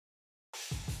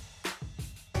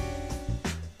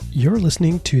You're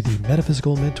listening to the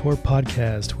Metaphysical Mentor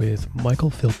podcast with Michael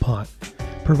Philpott,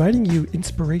 providing you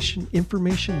inspiration,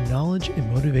 information, knowledge,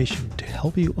 and motivation to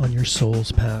help you on your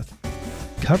soul's path,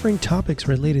 covering topics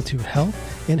related to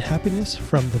health and happiness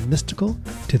from the mystical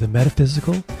to the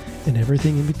metaphysical and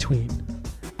everything in between,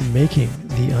 making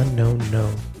the unknown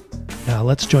known. Now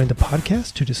let's join the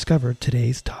podcast to discover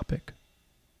today's topic.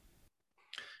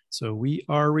 So we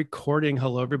are recording.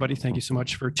 Hello, everybody. Thank you so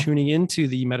much for tuning in to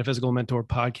the Metaphysical Mentor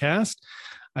podcast.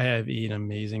 I have an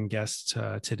amazing guest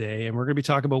today, and we're going to be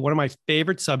talking about one of my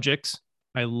favorite subjects.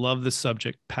 I love this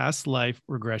subject, past life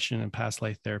regression and past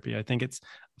life therapy. I think it's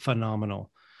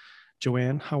phenomenal.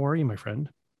 Joanne, how are you, my friend?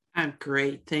 I'm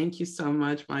great. Thank you so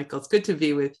much, Michael. It's good to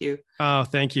be with you. Oh,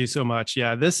 thank you so much.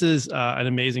 Yeah, this is an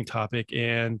amazing topic.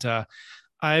 And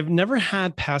I've never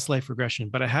had past life regression,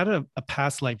 but I had a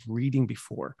past life reading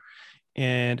before.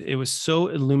 And it was so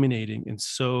illuminating and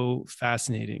so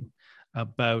fascinating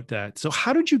about that. So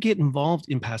how did you get involved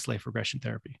in past life regression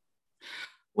therapy?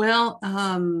 Well,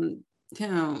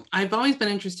 I've always been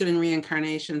interested in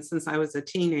reincarnation since I was a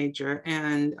teenager,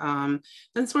 and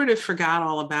then sort of forgot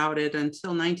all about it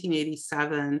until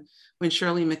 1987 when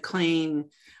Shirley MacLaine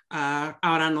Out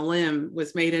on a Limb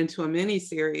was made into a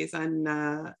miniseries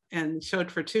and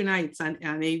showed for 2 nights on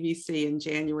ABC in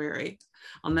January.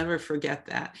 I'll never forget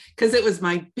that because it was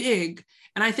my big,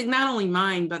 and I think not only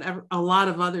mine, but a lot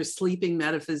of other sleeping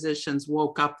metaphysicians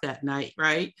woke up that night,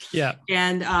 right? Yeah.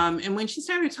 And when she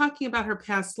started talking about her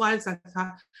past lives, I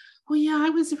thought, oh yeah,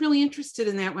 I was really interested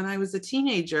in that when I was a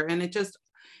teenager. And it just,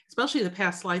 especially the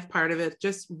past life part of it,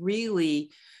 just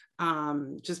really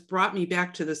just brought me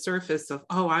back to the surface of,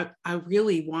 oh, I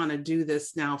really want to do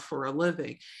this now for a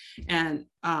living. And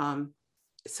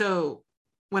so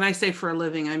when I say for a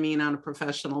living, I mean on a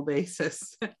professional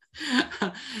basis.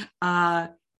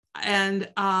 And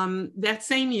that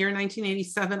same year,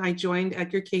 1987, I joined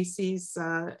Edgar Cayce's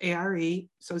ARE,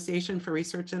 Association for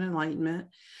Research and Enlightenment.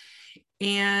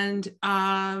 And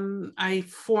I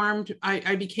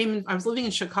was living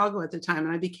in Chicago at the time,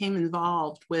 and I became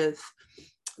involved with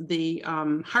the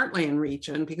Heartland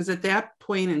region, because at that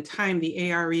point in time,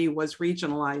 the ARE was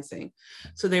regionalizing.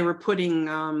 So they were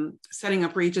setting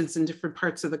up regions in different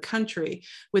parts of the country,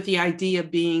 with the idea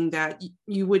being that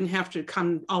you wouldn't have to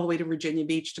come all the way to Virginia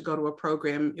Beach to go to a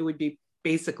program. It would be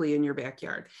basically in your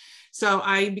backyard. So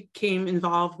I became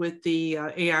involved with the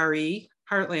ARE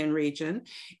Heartland region.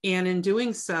 And in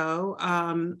doing so,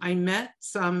 I met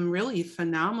some really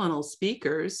phenomenal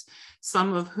speakers,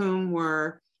 some of whom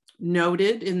were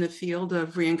noted in the field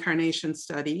of reincarnation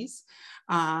studies.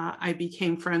 I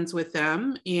became friends with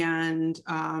them, and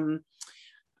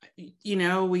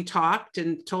we talked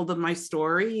and told them my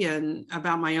story and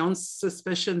about my own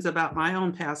suspicions about my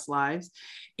own past lives.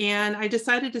 And I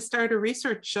decided to start a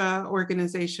research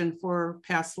organization for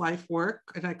past life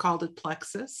work, and I called it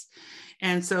Plexus.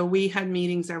 And so we had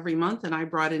meetings every month, and I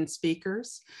brought in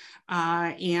speakers.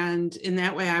 And in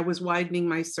that way, I was widening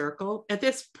my circle. At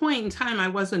this point in time, I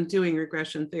wasn't doing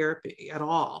regression therapy at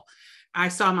all. I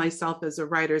saw myself as a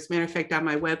writer. As a matter of fact, on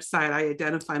my website, I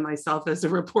identify myself as a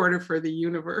reporter for the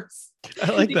universe.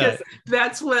 I like that.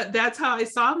 That's how I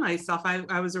saw myself.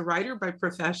 I was a writer by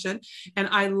profession, and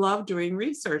I love doing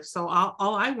research. So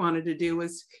all I wanted to do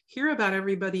was hear about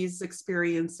everybody's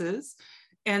experiences,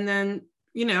 and then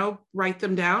write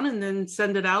them down and then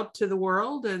send it out to the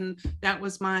world. And that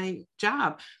was my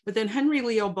job. But then Henry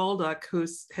Leo Bolduc, who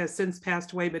has since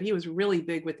passed away, but he was really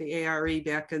big with the ARE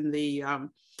back in the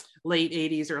late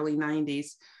 80s, early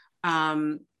 90s,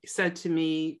 said to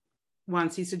me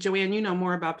once, he said, Joanne, you know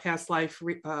more about past life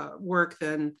work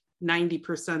than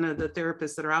 90% of the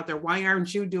therapists that are out there. Why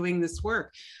aren't you doing this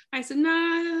work? I said, nah,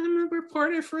 I'm a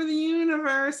reporter for the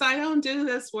universe. I don't do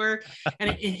this work. And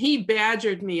he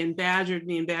badgered me and badgered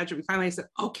me and badgered me. Finally, I said,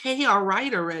 okay, all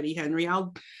right already, Henry.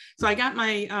 So I got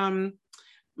my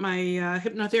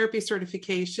hypnotherapy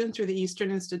certification through the Eastern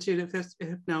Institute of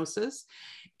Hypnosis.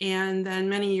 And then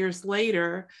many years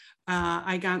later,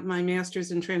 I got my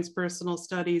master's in transpersonal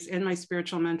studies and my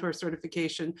spiritual mentor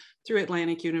certification through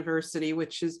Atlantic University,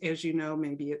 which is, as you know,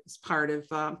 maybe it's part of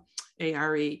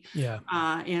ARE. Yeah.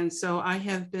 And so I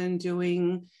have been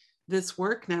doing this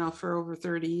work now for over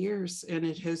 30 years, and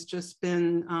it has just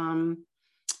been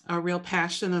a real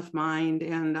passion of mine,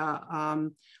 and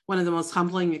one of the most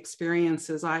humbling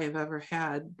experiences I have ever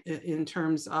had in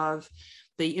terms of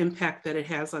the impact that it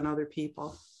has on other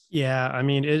people. Yeah, I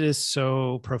mean, it is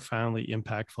so profoundly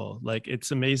impactful. Like,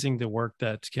 it's amazing the work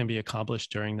that can be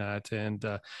accomplished during that. And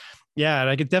Yeah, and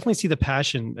I could definitely see the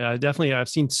passion. Definitely, I've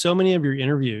seen so many of your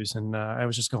interviews, and I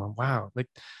was just going, "Wow, like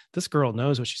this girl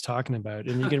knows what she's talking about,"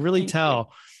 and you can really Thank you.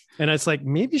 tell. And it's like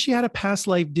maybe she had a past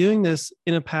life doing this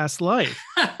in a past life,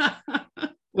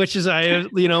 which is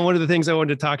one of the things I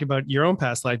wanted to talk about your own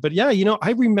past life. But yeah,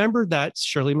 I remember that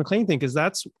Shirley MacLaine thing because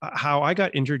that's how I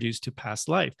got introduced to past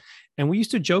life, and we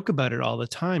used to joke about it all the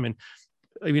time. And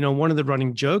one of the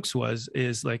running jokes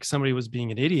is like somebody was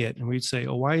being an idiot, and we'd say,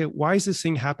 "Oh, why is this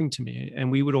thing happening to me?"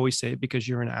 And we would always say, "Because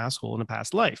you're an asshole in a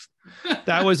past life."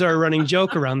 That was our running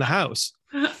joke around the house.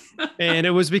 And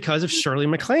it was because of Shirley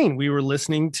MacLaine.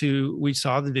 We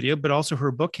saw the video, but also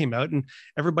her book came out, and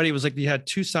everybody was like, you had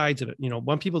two sides of it.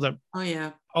 One people that, Oh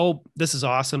yeah. oh, this is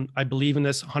awesome, I believe in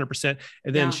this 100%.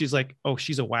 And then Yeah. she's like, oh,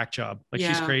 she's a whack job. Like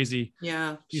she's Yeah. crazy.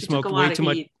 Yeah. She She took a smoked way lot of too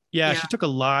much. heat. Yeah, Yeah. she took a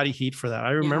lot of heat for that. I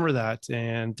Yeah. remember that.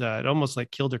 And it almost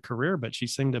like killed her career, but she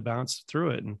seemed to bounce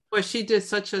through it. And Well, she did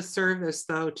such a service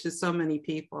though to so many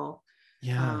people.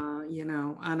 yeah.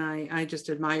 And I just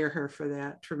admire her for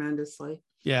that tremendously.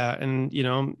 Yeah. And,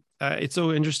 it's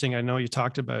so interesting. I know you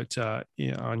talked about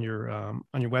on your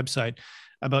website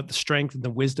about the strength and the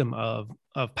wisdom of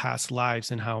past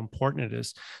lives and how important it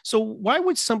is. So why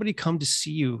would somebody come to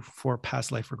see you for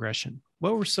past life regression?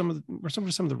 What were some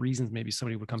of the reasons maybe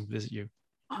somebody would come visit you?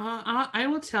 I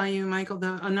will tell you, Michael,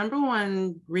 the number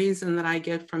one reason that I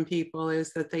get from people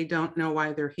is that they don't know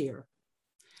why they're here.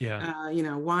 Yeah.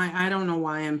 Why I don't know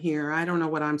why I'm here. I don't know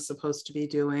what I'm supposed to be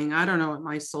doing. I don't know what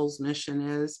my soul's mission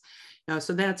is.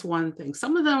 So that's one thing.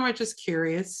 Some of them are just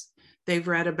curious. They've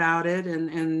read about it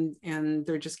and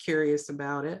they're just curious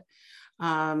about it.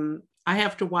 I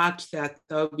have to watch that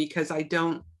though, because I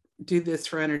don't do this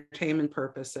for entertainment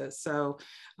purposes. So,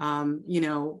 I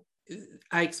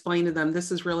explain to them,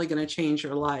 this is really going to change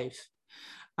your life.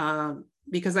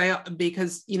 Because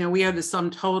we have the sum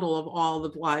total of all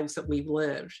the lives that we've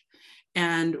lived,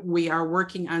 and we are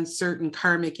working on certain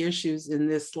karmic issues in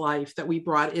this life that we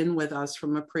brought in with us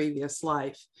from a previous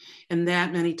life, and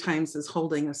that many times is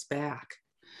holding us back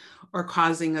or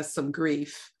causing us some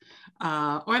grief.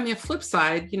 Or on the flip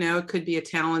side, it could be a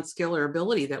talent, skill, or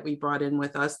ability that we brought in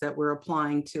with us that we're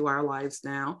applying to our lives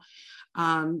now.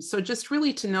 So just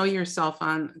really to know yourself,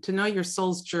 to know your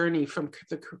soul's journey from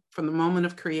the moment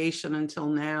of creation until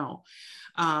now,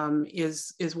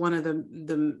 is one of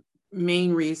the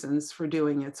main reasons for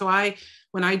doing it. So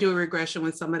when I do a regression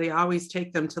with somebody, I always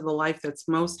take them to the life that's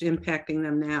most impacting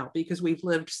them now, because we've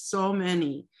lived so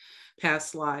many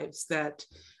past lives that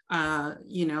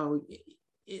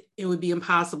it would be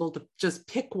impossible to just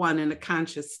pick one in a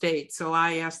conscious state. So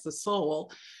I ask the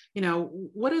soul,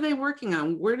 what are they working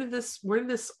on? Where did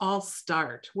this all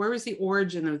start? Where is the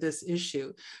origin of this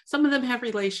issue? Some of them have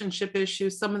relationship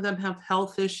issues. Some of them have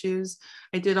health issues.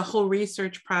 I did a whole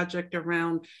research project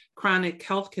around chronic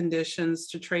health conditions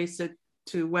to trace it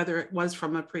to whether it was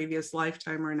from a previous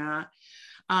lifetime or not.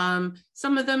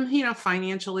 Some of them,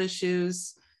 financial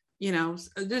issues,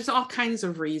 there's all kinds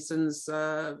of reasons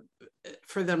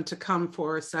for them to come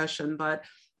for a session, but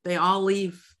they all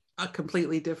leave a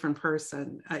completely different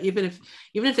person. Even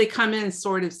if they come in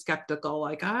sort of skeptical,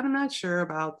 like, I'm not sure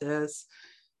about this,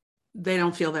 they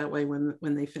don't feel that way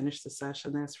when they finish the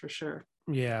session. That's for sure.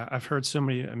 Yeah, I've heard so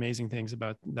many amazing things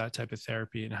about that type of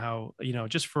therapy and how,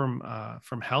 just from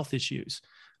health issues.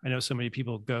 I know so many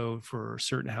people go for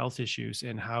certain health issues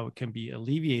and how it can be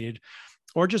alleviated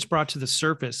or just brought to the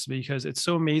surface, because it's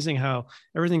so amazing how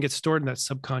everything gets stored in that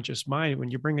subconscious mind. When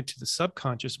you bring it to the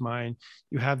subconscious mind,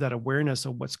 you have that awareness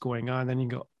of what's going on. Then you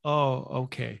go, oh,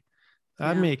 okay,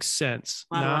 that makes sense.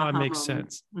 Now it makes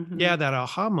sense. Mm-hmm. Yeah, that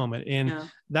aha moment. And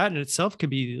that in itself can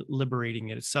be liberating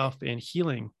in itself and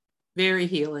healing. Very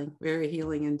healing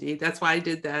indeed. That's why I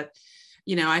did that.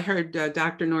 I heard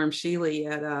Dr. Norm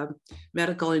Shealy at a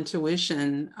medical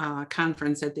intuition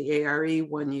conference at the ARE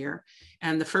one year.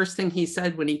 And the first thing he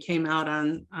said when he came out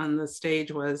on the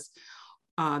stage was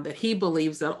that he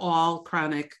believes that all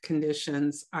chronic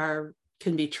conditions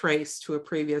can be traced to a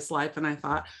previous life. And I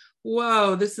thought,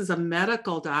 whoa, this is a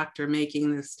medical doctor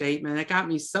making this statement. It got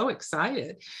me so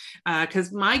excited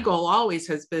because my goal always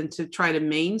has been to try to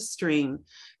mainstream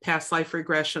past life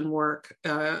regression work,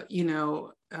 not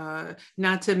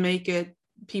to make it,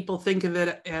 people think of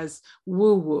it as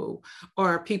woo-woo,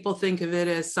 or people think of it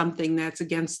as something that's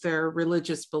against their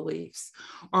religious beliefs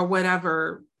or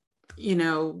whatever,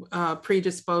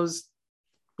 predisposed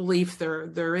belief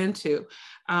they're into.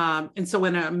 And so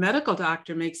when a medical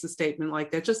doctor makes a statement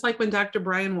like that, just like when Dr.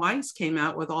 Brian Weiss came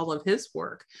out with all of his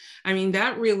work, I mean,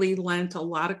 that really lent a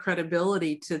lot of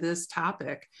credibility to this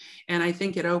topic. And I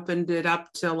think it opened it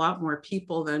up to a lot more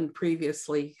people than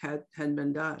previously had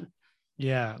been done.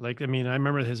 Yeah, like I mean, I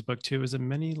remember his book too. Is it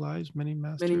Many Lives, Many Many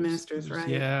Masters? masters, right?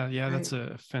 Yeah, yeah, that's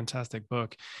Right. a fantastic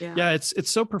book. Yeah. Yeah,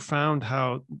 it's so profound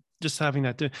how just having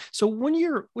that. So when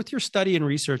you're with your study and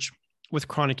research with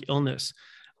chronic illness,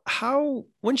 how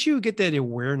once you get that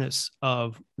awareness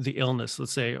of the illness,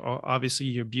 let's say obviously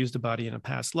you abused the body in a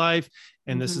past life,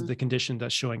 and this is Hmm. the condition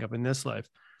that's showing up in this life.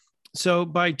 So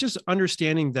by just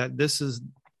understanding that this is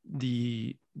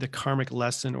the karmic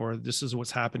lesson, or this is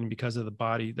what's happening because of the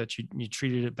body that you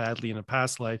treated it badly in a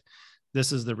past life,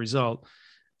 this is the result.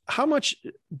 How much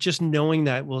just knowing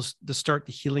that will to start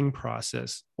the healing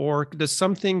process, or does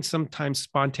something sometimes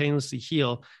spontaneously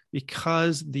heal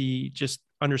because the just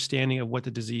understanding of what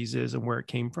the disease is and where it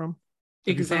came from?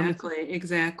 Have you found anything? Exactly,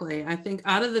 exactly. I think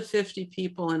out of the 50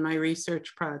 people in my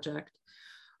research project,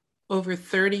 over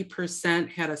 30%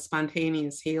 had a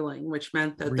spontaneous healing, which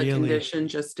meant that the Really? condition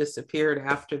just disappeared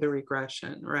after the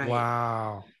regression, right?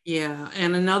 Wow. Yeah.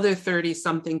 And another 30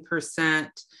 something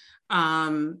percent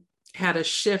um, had a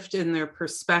shift in their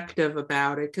perspective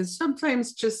about it. Because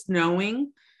sometimes just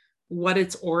knowing what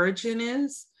its origin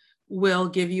is will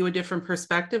give you a different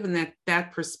perspective. And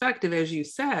that perspective, as you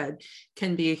said,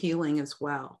 can be a healing as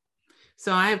well.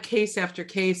 So I have case after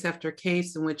case after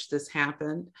case in which this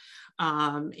happened.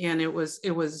 And it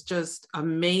was just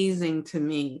amazing to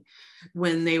me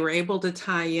when they were able to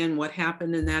tie in what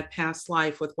happened in that past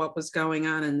life with what was going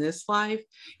on in this life.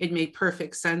 It made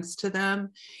perfect sense to them,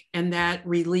 and that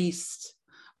released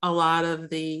a lot of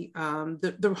the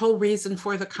whole reason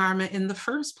for the karma in the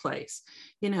first place.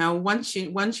 Once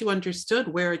you understood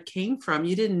where it came from,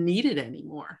 you didn't need it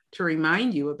anymore to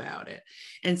remind you about it.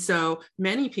 And so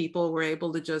many people were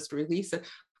able to just release it.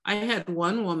 I had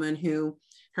one woman who,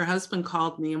 her husband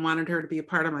called me and wanted her to be a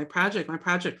part of my project. My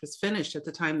project was finished at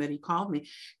the time that he called me.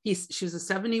 She was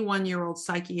a 71-year-old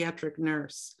psychiatric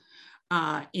nurse,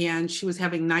 and she was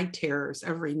having night terrors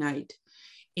every night.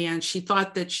 And she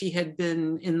thought that she had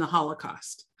been in the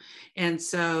Holocaust. And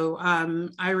so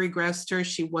I regressed her.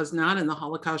 She was not in the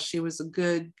Holocaust. She was a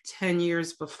good 10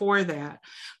 years before that.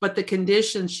 But the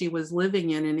conditions she was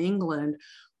living in England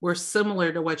were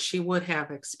similar to what she would have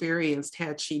experienced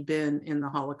had she been in the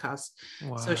Holocaust.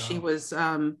 So she Wow. was,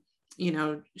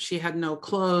 she had no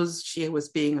clothes. She was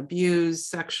being abused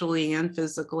sexually and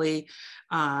physically,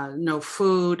 no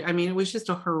food. I mean, it was just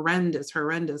a horrendous,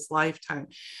 horrendous lifetime.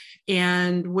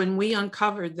 And when we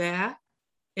uncovered that,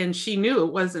 and she knew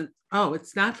it wasn't, oh,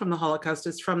 it's not from the Holocaust,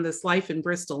 it's from this life in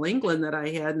Bristol, England that I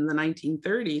had in the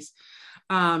 1930s.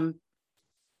 Um,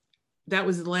 that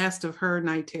was the last of her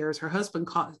night terrors. Her husband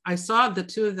called. I saw the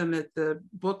two of them at the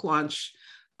book launch.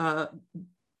 Uh,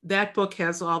 that book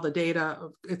has all the data.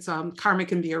 It's Karma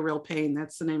Can Be a Real Pain.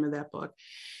 That's the name of that book.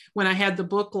 When I had the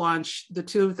book launch, the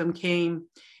two of them came,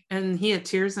 and he had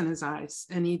tears in his eyes.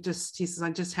 And he says, I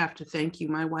just have to thank you.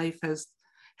 My wife has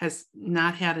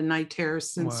not had a night terror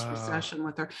since your Wow. session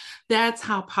with her. That's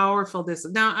how powerful this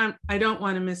is. Now, I don't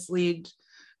want to mislead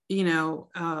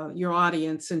your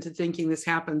audience into thinking this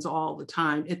happens all the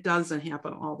time. It doesn't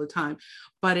happen all the time,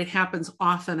 but it happens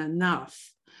often enough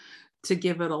to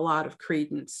give it a lot of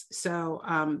credence. So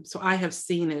I have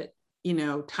seen it,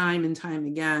 time and time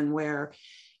again, where,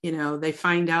 they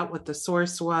find out what the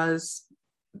source was.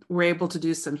 We're able to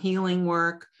do some healing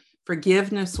work,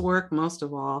 forgiveness work, most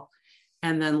of all,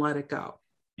 and then let it go.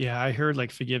 Yeah, I heard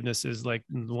like forgiveness is like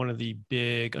one of the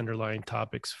big underlying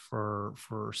topics for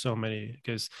so many,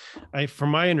 because from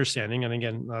my understanding, and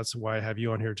again, that's why I have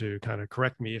you on here to kind of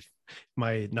correct me if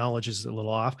my knowledge is a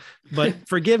little off, but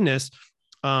forgiveness,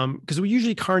 because we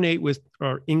usually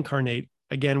incarnate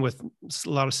again with a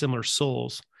lot of similar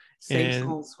souls, Same and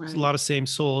souls, a right? lot of same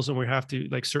souls, and we have to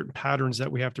like certain patterns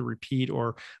that we have to repeat,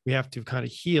 or we have to kind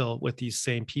of heal with these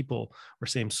same people or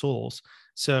same souls.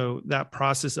 So that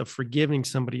process of forgiving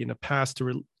somebody in the past,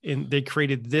 they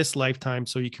created this lifetime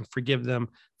so you can forgive them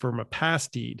from a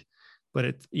past deed,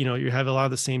 but you have a lot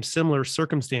of the same similar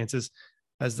circumstances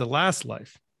as the last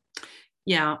life.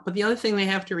 Yeah, but the other thing they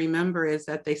have to remember is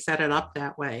that they set it up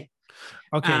that way.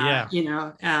 Okay,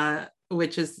 yeah.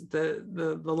 Which is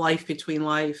the life between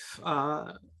life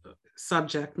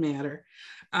subject matter,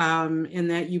 in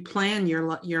that you plan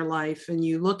your life and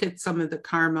you look at some of the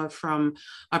karma from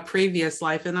a previous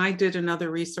life. And I did another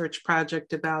research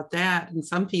project about that, and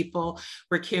some people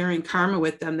were carrying karma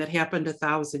with them that happened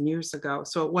 1,000 years ago.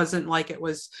 So it wasn't like it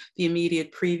was the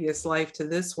immediate previous life to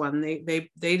this one. They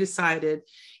decided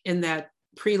in that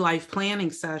pre-life planning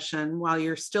session, while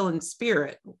you're still in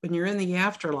spirit, when you're in the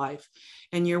afterlife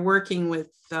and you're working with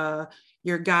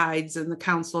your guides and the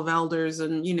council of elders,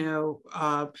 and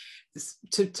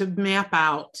to map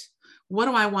out what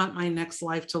do I want my next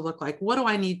life to look like? What do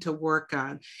I need to work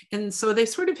on? And so they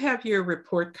sort of have your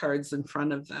report cards in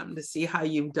front of them to see how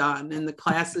you've done in the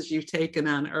classes you've taken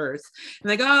on Earth. And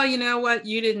they go, oh, you know what?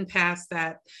 You didn't pass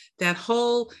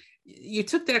you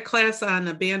took that class on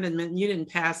abandonment and you didn't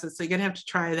pass it. So you're going to have to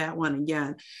try that one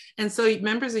again. And so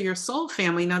members of your soul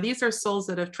family, now these are souls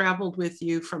that have traveled with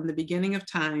you from the beginning of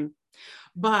time,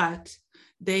 but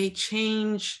they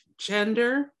change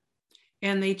gender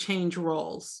and they change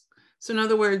roles. So in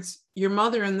other words, your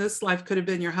mother in this life could have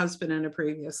been your husband in a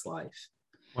previous life.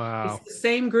 Wow. It's the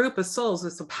same group of souls.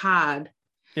 It's a pod.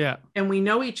 Yeah. And we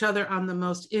know each other on the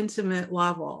most intimate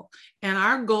level. And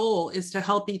our goal is to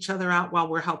help each other out while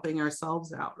we're helping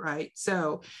ourselves out, right?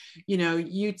 So,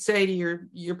 you'd say to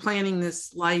you're planning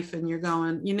this life and you're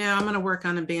going, I'm going to work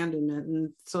on abandonment. And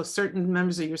so certain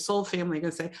members of your soul family are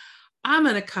going to say, I'm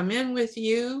going to come in with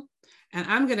you. And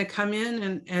I'm going to come in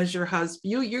and as your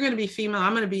husband, you're going to be female.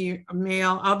 I'm going to be a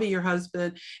male. I'll be your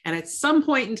husband. And at some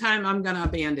point in time, I'm going to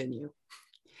abandon you.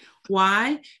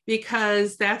 Why?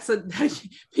 Because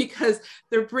because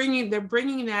they're bringing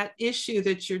that issue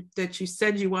that you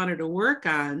said you wanted to work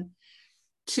on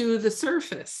to the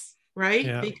surface, right?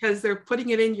 Yeah. Because they're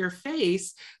putting it in your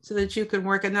face so that you can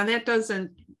work. And now that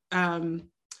doesn't. I'm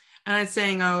not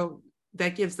saying, oh,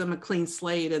 that gives them a clean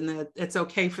slate and that it's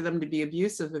okay for them to be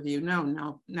abusive of you.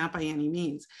 No, not by any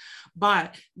means.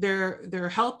 But they're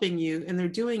helping you and they're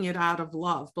doing it out of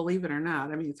love, believe it or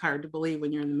not. I mean, it's hard to believe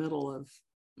when you're in the middle of,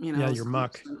 your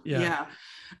muck. Yeah.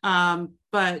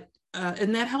 But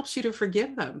and that helps you to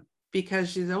forgive them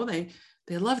because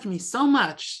they loved me so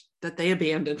much that they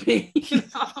abandoned me.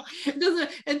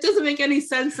 It doesn't make any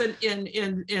sense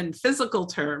in physical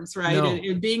terms, right? No.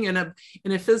 In being in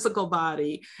a physical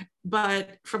body,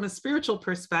 but from a spiritual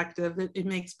perspective, it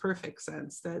makes perfect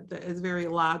sense. That is very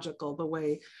logical the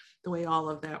way all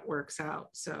of that works out.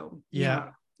 So yeah.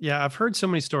 I've heard so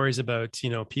many stories about,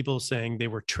 people saying they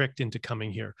were tricked into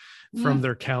coming here from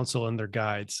their counsel and their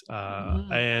guides.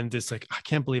 And it's like, I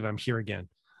can't believe I'm here again.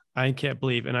 I can't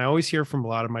believe. And I always hear from a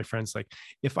lot of my friends, like,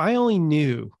 if I only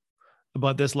knew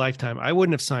about this lifetime, I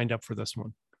wouldn't have signed up for this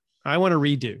one. I want to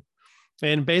redo.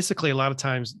 And basically a lot of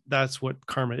times that's what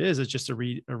karma is. It's just a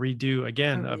redo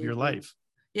again of your life.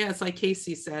 Yeah. It's like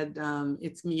Casey said,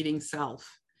 it's meeting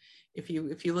self. If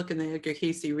you look in the Edgar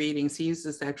Casey readings, he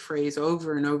uses that phrase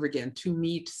over and over again, to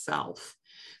meet self.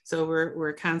 So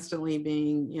we're constantly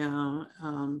being,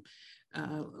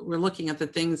 we're looking at the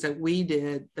things that we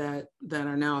did that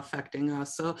are now affecting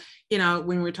us. So,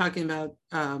 when we're talking about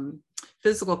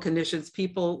physical conditions,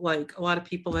 people, like a lot of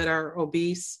people that are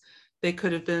obese, they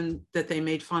could have been that they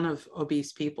made fun of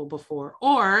obese people before,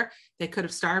 or they could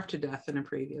have starved to death in a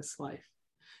previous life.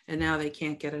 And now they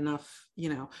can't get enough,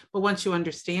 but once you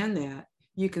understand that,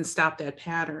 you can stop that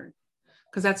pattern,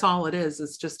 because that's all it is.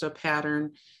 It's just a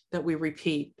pattern that we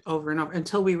repeat over and over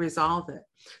until we resolve it.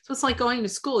 So it's like going to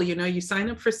school, you sign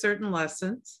up for certain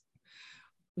lessons.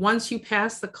 Once you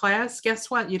pass the class, guess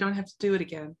what? You don't have to do it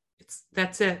again.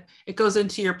 That's it. It goes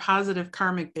into your positive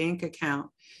karmic bank account.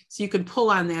 So you can pull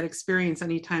on that experience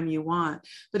anytime you want.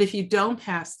 But if you don't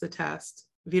pass the test,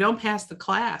 if you don't pass the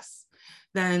class,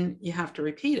 then you have to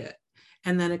repeat it.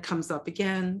 And then it comes up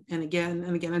again and again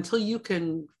and again until you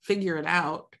can figure it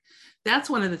out. That's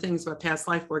one of the things about past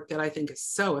life work that I think is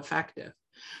so effective,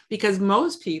 because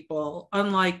most people,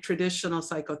 unlike traditional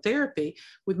psychotherapy,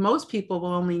 with most people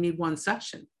will only need one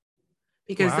session.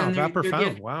 Because then they're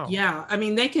profound. Wow. Yeah. I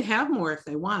mean, they can have more if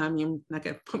they want. I mean, I'm not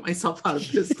going to put myself out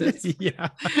of business. Yeah.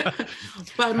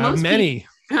 But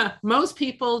most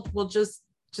people will just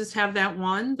have that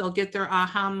one. They'll get their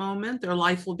aha moment. Their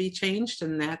life will be changed,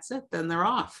 and that's it. Then they're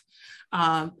off.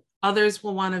 Others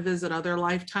will want to visit other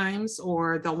lifetimes,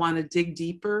 or they'll want to dig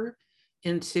deeper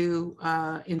into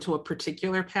a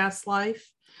particular past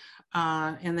life.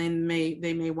 And they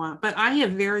may want, but I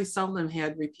have very seldom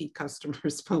had repeat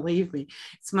customers, believe me.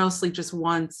 It's mostly just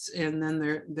once, and then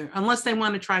they're unless they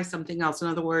want to try something else. In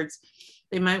other words,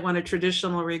 they might want a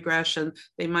traditional regression.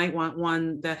 They might want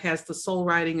one that has the soul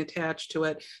writing attached to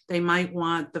it. They might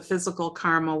want the physical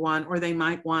karma one, or they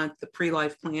might want the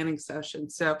pre-life planning session.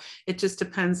 So it just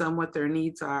depends on what their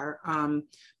needs are.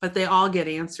 But they all get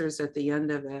answers at the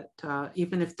end of it.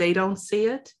 Even if they don't see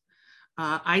it,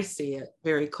 I see it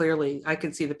very clearly. I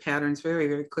can see the patterns very,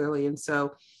 very clearly. And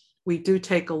so we do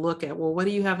take a look at, well, what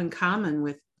do you have in common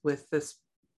with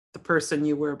the person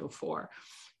you were before?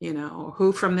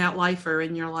 Who from that life are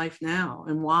in your life now,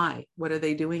 and why? What are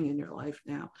they doing in your life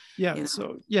now? Yeah.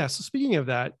 So speaking of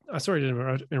that, sorry to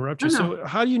interrupt you. No. So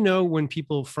how do you know when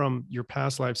people from your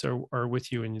past lives are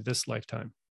with you in this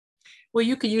lifetime? Well,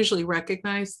 you could usually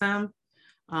recognize them.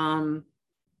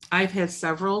 I've had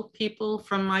several people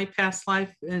from my past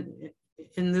life in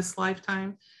this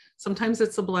lifetime. Sometimes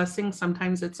it's a blessing,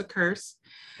 sometimes it's a curse.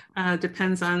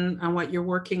 Depends on what you're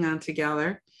working on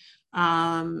together.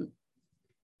 Um,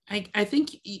 I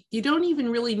think you don't even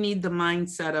really need the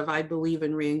mindset of I believe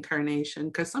in reincarnation,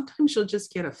 because sometimes you'll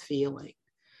just get a feeling.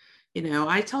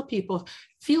 I tell people,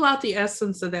 feel out the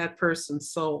essence of that person's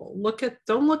soul.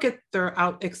 Don't look at their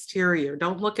out exterior.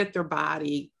 Don't look at their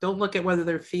body. Don't look at whether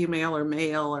they're female or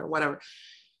male or whatever.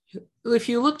 If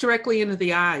you look directly into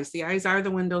the eyes are the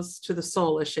windows to the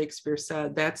soul, as Shakespeare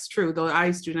said. That's true. The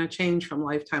eyes do not change from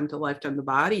lifetime to lifetime. The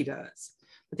body does,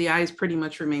 but the eyes pretty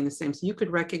much remain the same. So you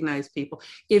could recognize people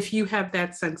if you have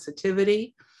that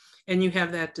sensitivity and you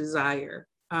have that desire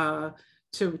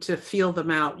to feel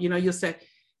them out. You'll say,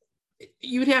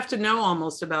 you'd have to know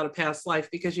almost about a past life,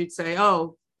 because you'd say,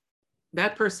 oh,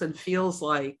 that person feels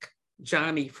like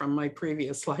Johnny from my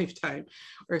previous lifetime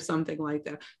or something like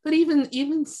that. But even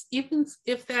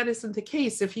if that isn't the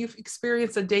case, if you've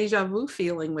experienced a deja vu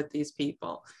feeling with these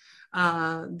people,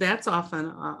 that's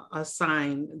often a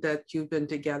sign that you've been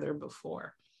together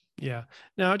before. Yeah.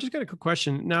 Now I just got a quick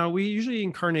question. Now we usually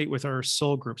incarnate with our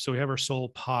soul group. So we have our soul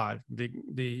pod,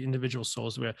 the individual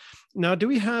souls we have. Now, do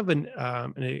we have an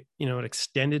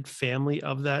extended family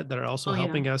of that are also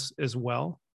helping us as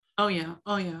well? Oh yeah.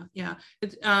 Yeah.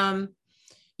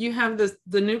 You have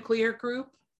the nuclear group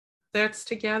that's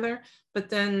together, but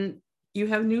then you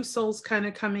have new souls kind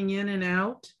of coming in and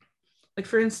out. Like,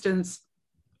 for instance,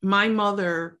 my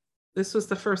mother, this was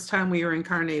the first time we were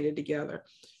incarnated together.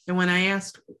 And when I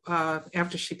asked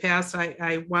after she passed,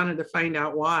 I wanted to find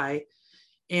out why.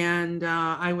 And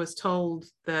I was told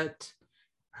that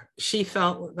she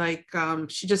felt like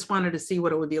she just wanted to see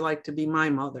what it would be like to be my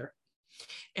mother.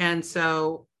 And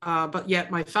so, but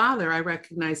yet my father, I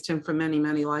recognized him from many,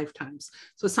 many lifetimes.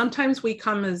 So sometimes we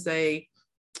come as a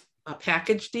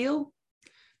package deal.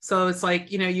 So it's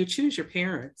like, you choose your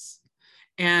parents.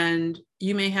 And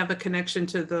you may have a connection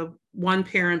to the one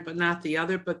parent, but not the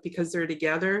other. But because they're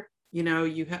together,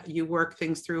 you work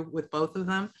things through with both of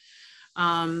them.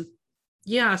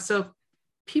 So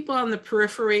people on the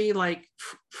periphery, like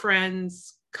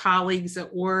friends, colleagues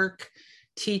at work,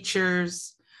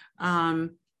 teachers,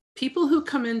 people who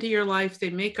come into your life,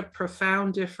 they make a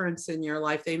profound difference in your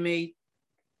life. They may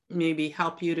maybe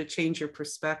help you to change your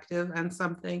perspective on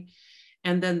something,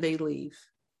 and then they leave.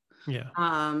 Yeah.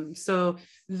 So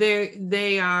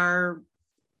they are,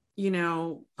 they're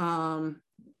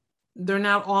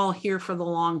not all here for the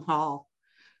long haul.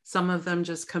 Some of them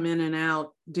just come in and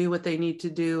out, do what they need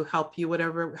to do, help you,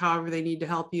 however they need to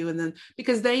help you. And then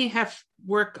because they have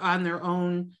work on their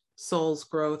own soul's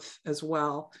growth as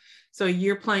well. So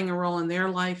you're playing a role in their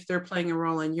life, they're playing a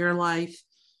role in your life.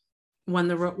 When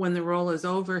the role is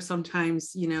over,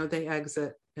 sometimes, they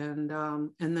exit, and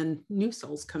then new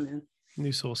souls come in.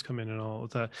 New souls come in and all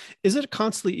of that. Is it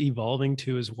constantly evolving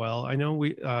too as well? I know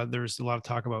there's a lot of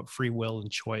talk about free will and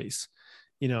choice.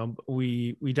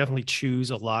 We definitely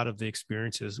choose a lot of the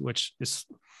experiences, which is,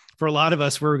 for a lot of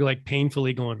us, we're like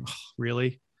painfully going, oh,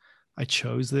 really? I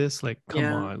chose this? Like, come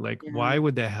on, like, why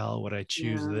would the hell would I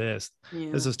choose this?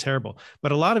 This is terrible.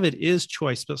 But a lot of it is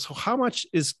choice. But so how much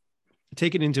is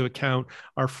taken into account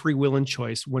our free will and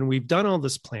choice when we've done all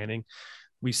this planning?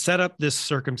 We set up this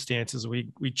circumstances.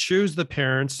 We choose the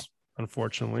parents,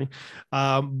 unfortunately.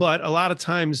 But a lot of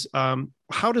times,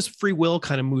 how does free will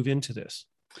kind of move into this?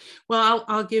 Well,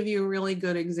 I'll give you a really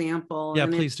good example. Yeah,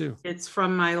 please do. It's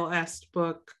from my last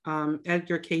book,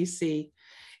 Edgar Cayce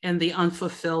and the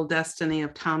Unfulfilled Destiny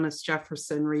of Thomas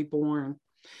Jefferson Reborn.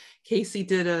 Cayce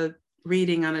did a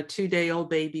reading on a 2-day-old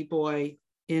baby boy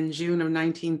in June of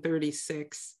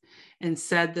 1936 and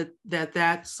said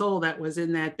that soul that was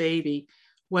in that baby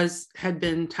had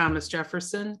been Thomas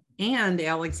Jefferson and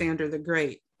Alexander the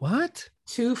Great. What?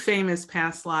 2 famous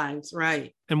past lives,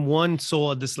 right? And one soul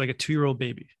had this, like a 2-year-old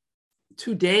baby.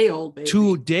 2-day-old baby.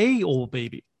 2-day-old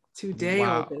baby.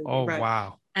 2-day-old baby. Oh, right.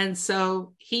 Wow. And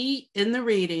so in the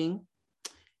reading,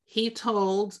 he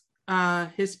told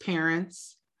his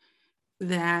parents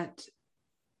that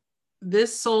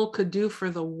this soul could do for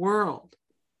the world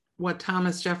what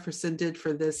Thomas Jefferson did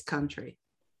for this country.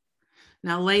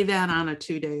 Now lay that on a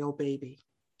 2-day-old baby.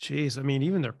 Jeez, I mean,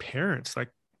 even their parents, like,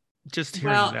 just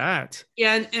hearing that.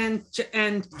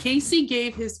 And Cayce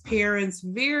gave his parents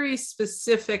very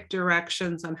specific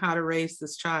directions on how to raise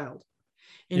this child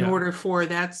in order for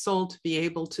that soul to be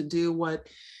able to do what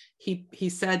he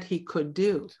said he could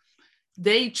do.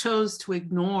 They chose to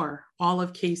ignore all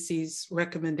of Cayce's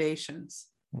recommendations.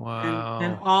 Wow.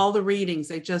 And all the readings,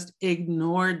 they just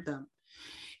ignored them.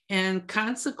 And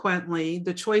consequently,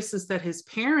 the choices that his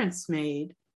parents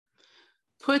made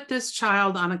put this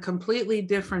child on a completely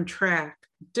different track,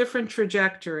 different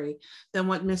trajectory than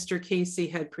what Mr. Casey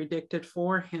had predicted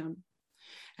for him.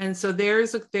 And so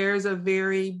there's a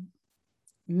very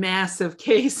massive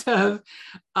case of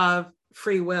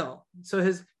free will.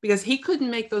 So because he couldn't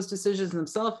make those decisions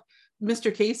himself.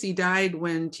 Mr. Casey died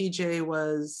when TJ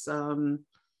was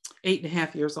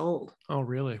 8.5 years old. Oh,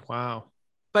 really? Wow.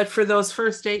 But for those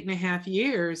first 8.5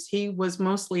 years, he was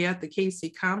mostly at the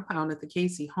Casey compound, at the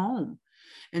Casey home.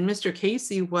 And Mr.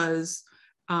 Casey was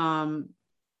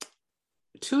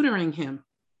tutoring him.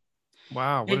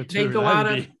 Wow, what a tutor they go that out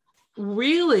would on, be.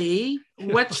 Really?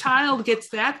 What child gets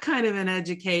that kind of an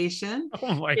education?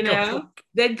 Oh my God.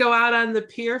 They'd go out on the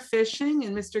pier fishing,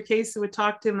 and Mr. Casey would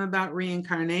talk to him about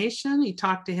reincarnation. He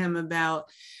talked to him about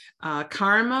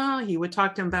karma. He would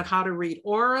talk to him about how to read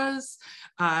auras.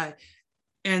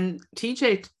 And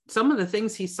TJ, some of the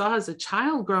things he saw as a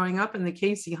child growing up in the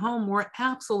Casey home were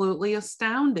absolutely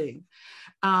astounding.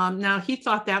 Now, he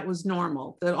thought that was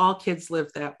normal, that all kids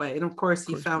lived that way. And of course,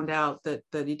 he found out that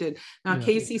he did. Now, yeah.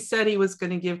 Casey said he was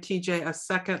going to give TJ a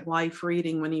second life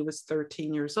reading when he was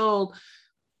 13 years old,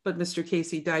 but Mr.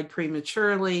 Casey died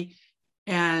prematurely.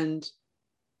 And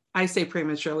I say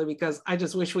prematurely because I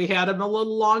just wish we had him a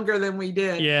little longer than we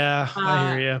did. Yeah,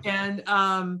 I hear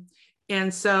you.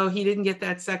 And so he didn't get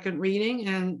that second reading,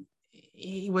 and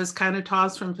he was kind of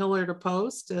tossed from pillar to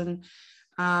post, and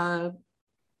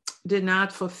did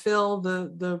not fulfill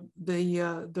the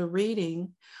reading.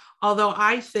 Although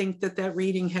I think that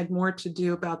reading had more to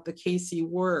do about the Casey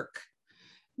work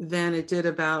than it did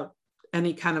about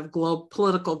any kind of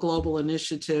political global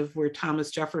initiative where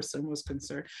Thomas Jefferson was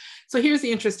concerned. So here's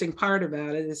the interesting part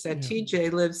about it is that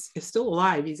TJ is still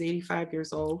alive. He's 85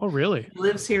 years old. Oh, really? He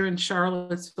lives here in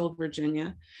Charlottesville,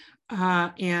 Virginia,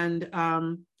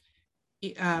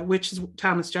 which is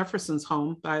Thomas Jefferson's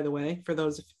home, by the way, for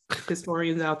those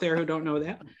historians out there who don't know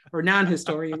that, or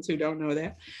non-historians who don't know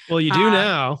that. Well, you do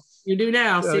now. You do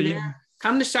now. So see there?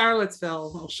 Come to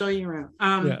Charlottesville. I'll show you around.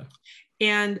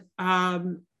 And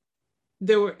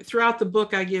there were throughout the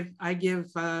book, I give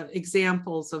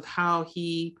examples of how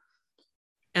he,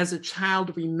 as a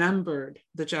child, remembered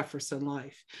the Jefferson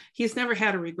life. He's never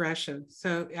had a regression.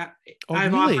 So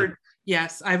I've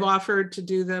offered to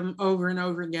do them over and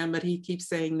over again, but he keeps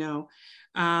saying no.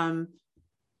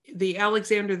 The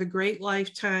Alexander the Great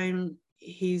lifetime,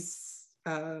 he's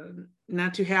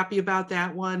not too happy about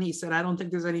that one. He said, I don't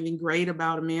think there's anything great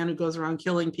about a man who goes around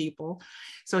killing people.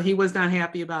 So he was not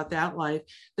happy about that life.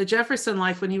 The Jefferson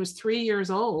life, when he was 3 years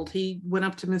old, he went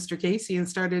up to Mr. Casey and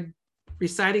started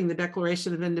reciting the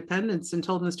Declaration of Independence and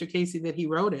told Mr. Casey that he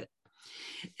wrote it.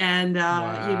 And,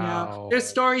 wow. There's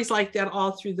stories like that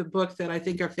all through the book that I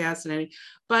think are fascinating.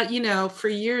 But, for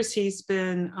years he's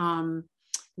been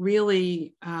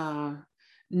really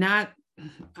not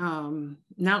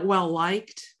well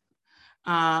liked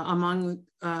among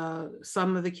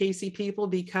some of the Casey people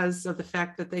because of the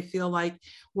fact that they feel like,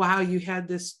 wow, you had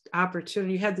this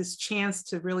opportunity, you had this chance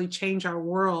to really change our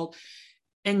world,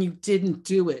 and you didn't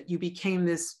do it. You became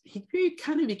he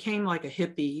kind of became like a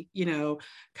hippie,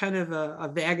 kind of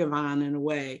a vagabond in a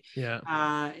way.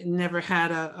 Yeah. Never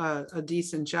had a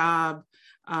decent job.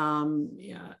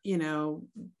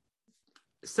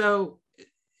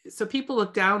 So people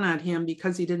look down on him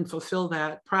because he didn't fulfill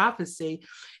that prophecy.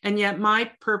 And yet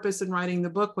my purpose in writing the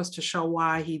book was to show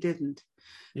why he didn't.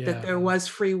 That there was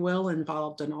free will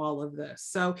involved in all of this.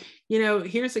 So,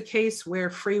 here's a case where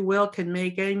free will can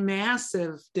make a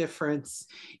massive difference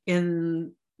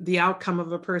in the outcome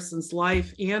of a person's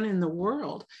life and in the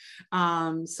world.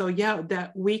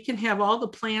 That we can have all the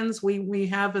plans we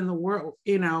have in the world,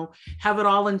 have it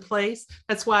all in place.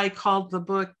 That's why I called the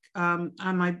book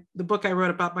the book I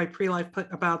wrote about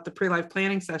the pre-life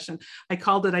planning session. I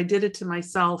called it, I Did It to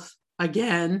Myself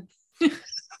Again.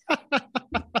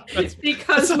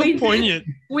 Because so poignant.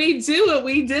 We do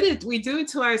it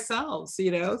to ourselves,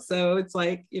 so it's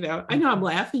like, I know I'm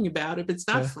laughing about it, but it's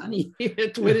not funny when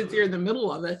you're in the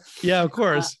middle of it. Yeah, of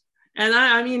course. And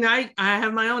I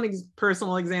have my own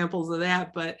personal examples of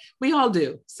that, but we all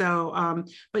do. So,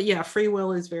 but yeah, free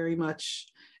will is very much.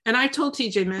 And I told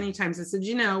TJ many times, I said,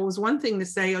 it was one thing to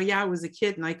say, oh yeah, I was a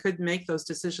kid and I couldn't make those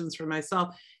decisions for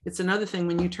myself. It's another thing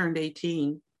when you turned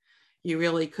 18, you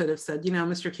really could have said,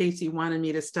 Mr. Casey wanted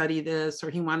me to study this, or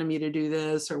he wanted me to do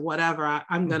this, or whatever.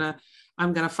 I'm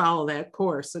gonna follow that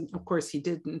course. And of course he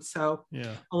didn't. So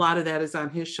a lot of that is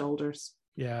on his shoulders.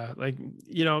 Yeah. Like,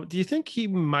 do you think he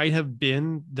might have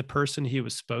been the person he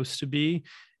was supposed to be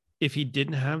if he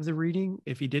didn't have the reading,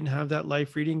 if he didn't have that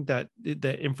life reading, that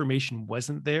information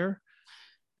wasn't there?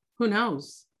 Who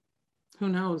knows?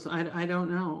 I don't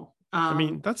know.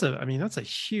 That's a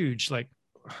huge, like,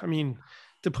 I mean,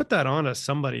 to put that on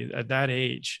somebody at that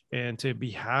age and to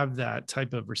have that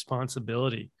type of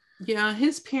responsibility. Yeah,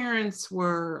 his parents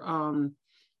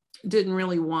didn't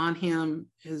really want him,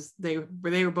 as they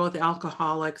were both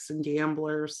alcoholics and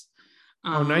gamblers.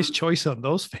 Nice choice on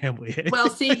those family. Well,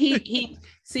 see,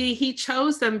 he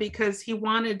chose them because he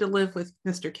wanted to live with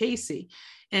Mr. Casey,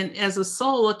 and as a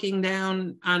soul looking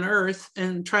down on Earth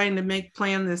and trying to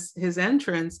plan his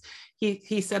entrance,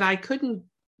 he said, I couldn't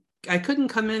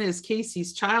come in as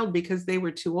Casey's child because they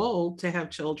were too old to have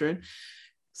children.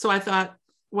 So I thought,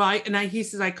 well, he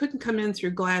says, I couldn't come in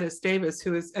through Gladys Davis,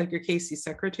 who is Edgar Casey's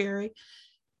secretary.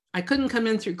 I couldn't come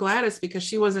in through Gladys because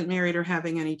she wasn't married or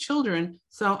having any children.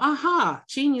 So,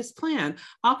 genius plan.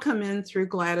 I'll come in through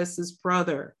Gladys's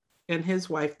brother and his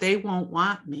wife. They won't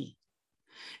want me.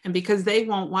 And because they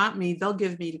won't want me, they'll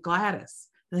give me to Gladys.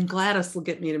 And then Gladys will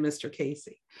get me to Mr.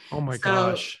 Casey. Oh my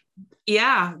gosh.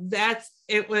 Yeah,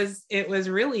 it was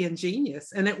really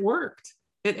ingenious, and it worked.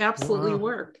 It absolutely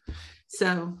worked.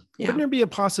 So, yeah. Wouldn't there be a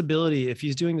possibility if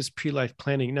he's doing this pre-life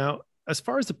planning? Now, as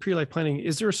far as the pre-life planning,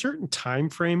 is there a certain time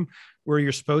frame where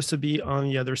you're supposed to be on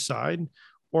the other side?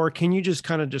 Or can you just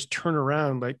kind of just turn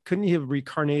around? Like, couldn't you have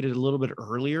reincarnated a little bit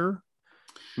earlier?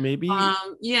 Maybe?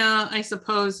 Yeah, I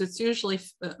suppose it's usually,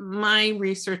 my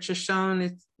research has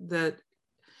shown that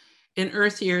in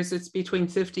Earth years, it's between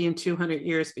 50 and 200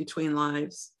 years between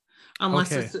lives,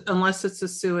 unless it's a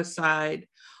suicide,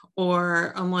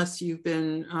 or unless you've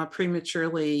been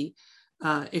prematurely,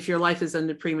 if your life is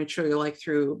ended prematurely, like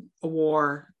through a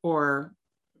war or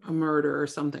a murder or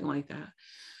something like that.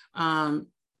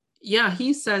 Yeah,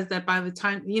 he says that by the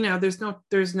time,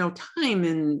 there's no time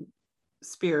in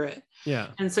spirit. Yeah.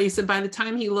 And so he said by the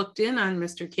time he looked in on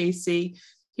Mr. Casey,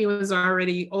 he was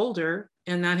already older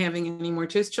and not having any more.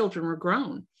 His children were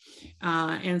grown.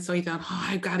 And so he thought,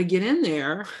 I've got to get in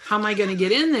there. How am I going to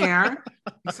get in there?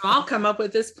 So I'll come up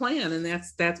with this plan. And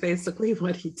that's basically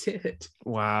what he did.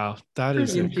 Wow. That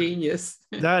is ingenious.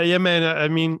 Yeah, man. I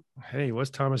mean, hey,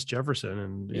 what's Thomas Jefferson?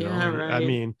 And, you know, right. I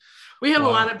mean, we have a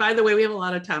lot of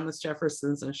Thomas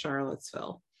Jeffersons in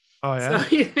Charlottesville. Oh, yeah.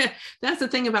 So that's the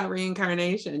thing about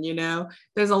reincarnation.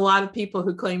 There's a lot of people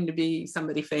who claim to be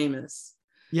somebody famous.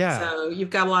 Yeah. So you've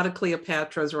got a lot of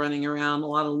Cleopatras running around, a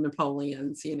lot of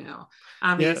Napoleons,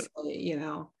 obviously,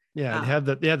 Yeah,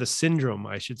 they have the syndrome,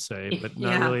 I should say, but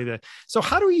not really that. So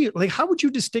how would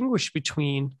you distinguish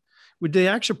between, would the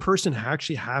actual person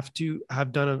actually have to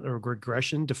have done a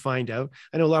regression to find out?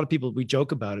 I know a lot of people, we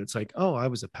joke about it. It's like, oh, I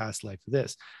was a past life of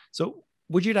this. So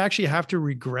would you actually have to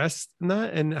regress in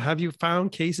that? And have you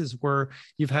found cases where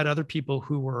you've had other people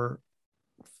who were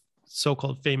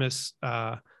so-called famous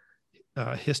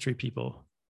history people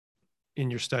in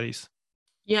your studies?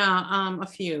 Yeah, a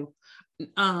few.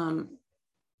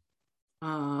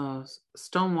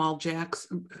 Stonewall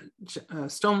Jackson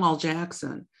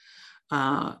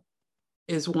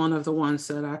is one of the ones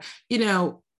that are,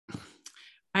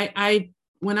 I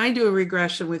when I do a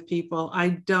regression with people, I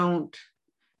don't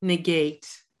negate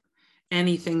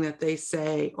anything that they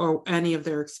say or any of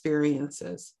their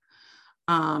experiences.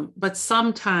 But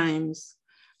sometimes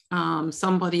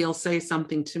somebody will say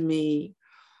something to me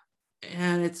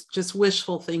and it's just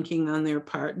wishful thinking on their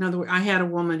part. In other words, I had a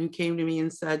woman who came to me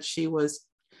and said she was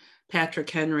Patrick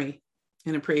Henry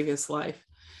in a previous life.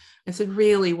 I said,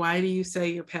 really, why do you say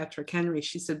you're Patrick Henry?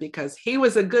 She said, because he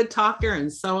was a good talker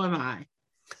and so am I.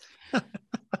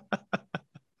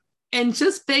 And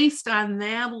just based on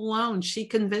that alone, she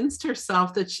convinced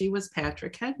herself that she was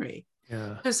Patrick Henry.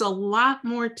 Yeah. There's a lot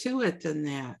more to it than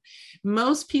that.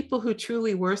 Most people who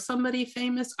truly were somebody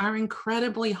famous are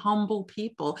incredibly humble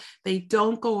people. They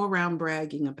don't go around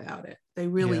bragging about it. They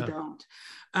really don't.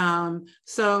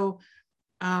 So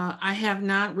I have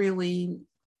not really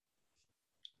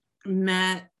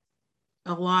met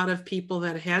a lot of people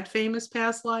that had famous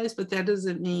past lives, but that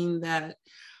doesn't mean that,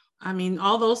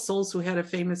 all those souls who had a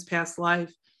famous past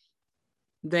life,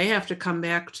 they have to come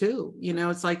back too.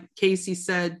 It's like Casey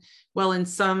said, well, in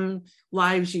some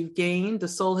lives you've gained, the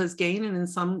soul has gained, and in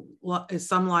some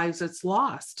lives it's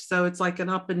lost. So it's like an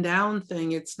up and down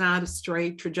thing. It's not a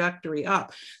straight trajectory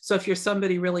up. So if you're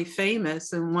somebody really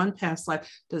famous in one past life,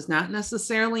 does not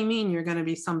necessarily mean you're going to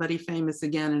be somebody famous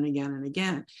again and again and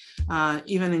again.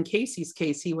 Even in Casey's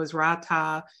case, he was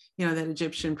Rata, that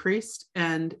Egyptian priest,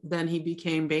 and then he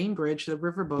became Bainbridge, the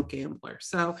riverboat gambler.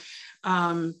 So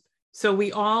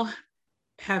we all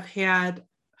have had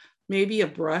maybe a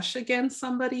brush against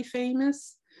somebody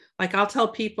famous. Like I'll tell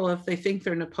people if they think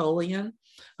they're Napoleon,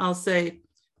 I'll say,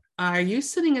 are you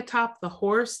sitting atop the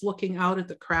horse looking out at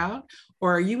the crowd?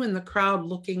 Or are you in the crowd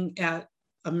looking at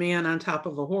a man on top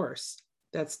of a horse.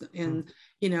 That's in,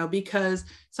 because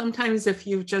sometimes if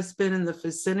you've just been in the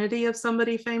vicinity of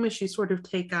somebody famous, you sort of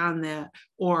take on that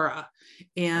aura,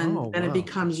 and then it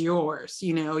becomes yours.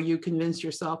 You convince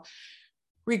yourself.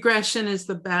 Regression is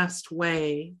the best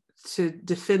way to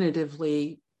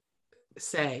definitively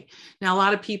say. Now, a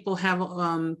lot of people have,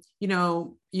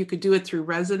 you could do it through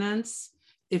resonance.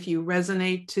 If you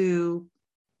resonate to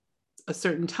a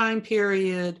certain time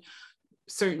period,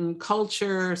 certain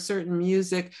culture, certain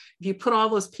music, if you put all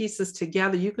those pieces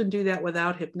together, you can do that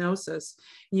without hypnosis.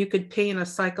 You could paint a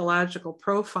psychological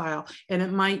profile and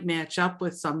it might match up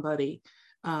with somebody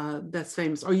that's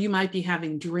famous, or you might be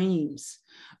having dreams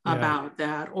about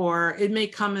that, or it may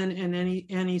come in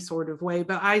any sort of way.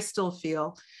 But I still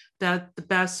feel that the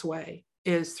best way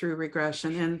is through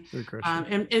regression,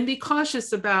 and be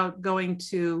cautious about going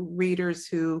to readers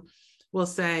who will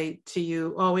say to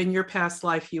you, oh, in your past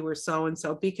life you were so and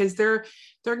so, because they're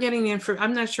getting the info.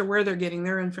 I'm not sure where they're getting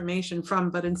their information from,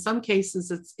 but in some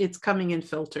cases it's coming in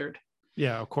filtered.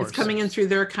 Yeah, of course. It's coming in through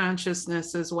their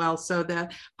consciousness as well. So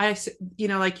that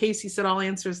like Casey said, all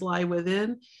answers lie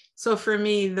within. So for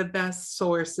me, the best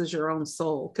source is your own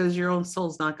soul, because your own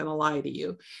soul's not going to lie to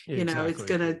you. Exactly. It's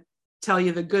going to tell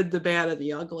you the good, the bad, and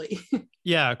the ugly.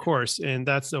 Yeah, of course. And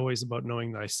that's always about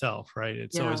knowing thyself, right?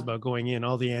 It's always about going in.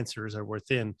 All the answers are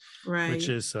within, right? Which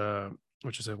is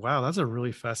wow, that's a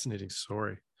really fascinating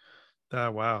story.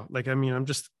 Wow. I'm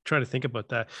just trying to think about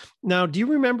that. Now, do you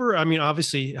remember,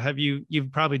 obviously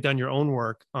you've probably done your own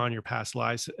work on your past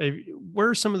lives. Where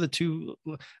are some of the two,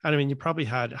 you probably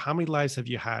had, how many lives have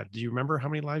you had? Do you remember how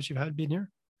many lives you've had being here?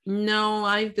 No,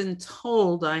 I've been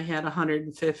told I had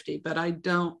 150, but I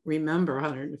don't remember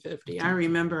 150. I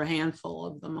remember a handful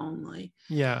of them only.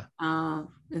 Yeah.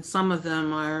 And some of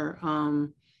them are,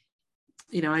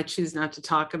 I choose not to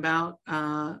talk about,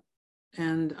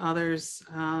 and others,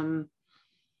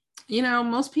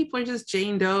 most people are just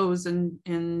Jane Does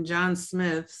and John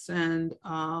Smiths. And,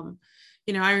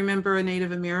 I remember a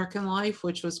Native American life,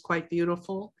 which was quite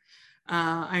beautiful.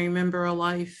 I remember a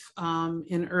life sometime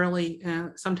in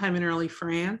early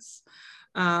France.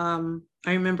 I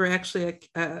remember actually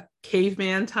a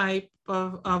caveman type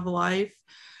of life,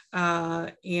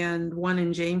 and one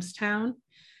in Jamestown,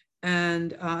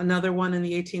 and another one in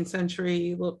the 18th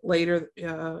century later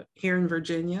here in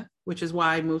Virginia, which is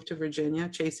why I moved to Virginia,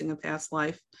 chasing a past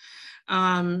life.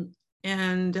 So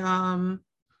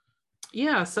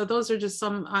those are just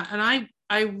some, and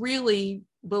I really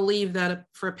believe that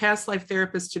for a past life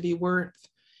therapist to be worth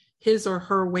his or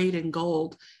her weight in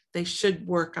gold, they should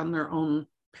work on their own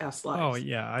past lives. Oh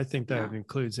yeah, I think that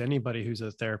includes anybody who's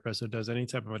a therapist or does any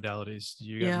type of modalities.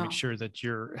 You got to make sure that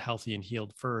you're healthy and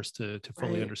healed first to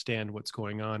fully understand what's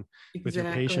going on with your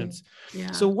patients.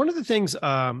 Yeah. So one of the things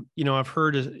I've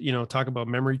heard is talk about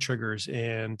memory triggers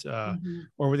and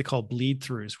or what they call bleed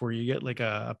throughs, where you get like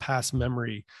a past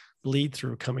memory bleed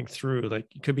through coming through. Like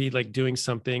you could be like doing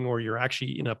something, or you're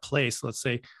actually in a place. Let's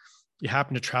say you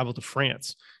happen to travel to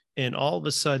France, and all of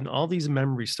a sudden, all these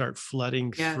memories start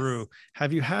flooding through.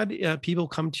 Have you had people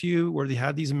come to you where they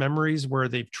had these memories where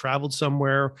they've traveled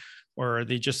somewhere, or are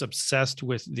they just obsessed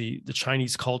with the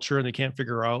Chinese culture and they can't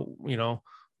figure out,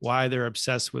 why they're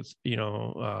obsessed with,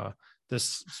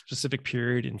 this specific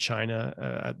period in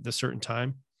China at the certain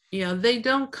time? Yeah, they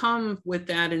don't come with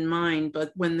that in mind,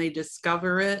 but when they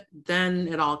discover it, then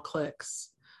it all clicks.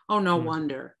 Oh, no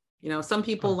wonder. Some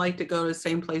people like to go to the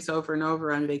same place over and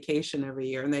over on vacation every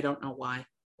year, and they don't know why,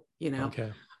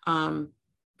 Okay.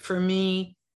 For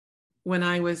me, when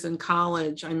I was in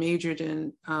college, I majored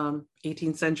in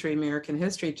 18th century American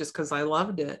history just because I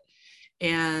loved it.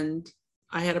 And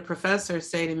I had a professor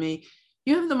say to me,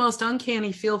 "You have the most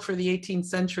uncanny feel for the 18th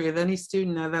century of any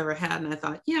student I've ever had." And I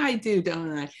thought, yeah, I do,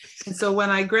 don't I? And so when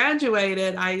I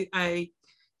graduated, I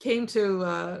came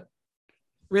to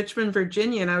Richmond,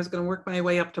 Virginia, and I was going to work my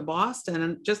way up to Boston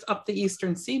and just up the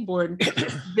Eastern Seaboard,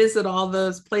 visit all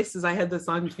those places I had this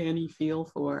uncanny feel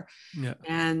for. Yeah.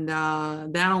 And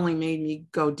that only made me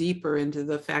go deeper into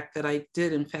the fact that I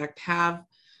did, in fact, have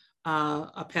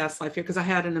a past life here, because I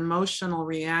had an emotional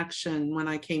reaction when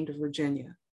I came to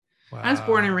Virginia. Wow. I was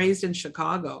born and raised in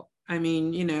Chicago.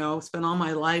 Spent all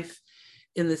my life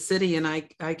in the city, and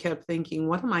I kept thinking,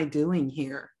 what am I doing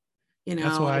here?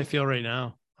 That's how I feel right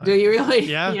now. Do you really?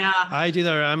 Yeah, I do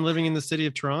that. I'm living in the city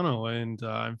of Toronto, and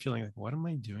I'm feeling like, what am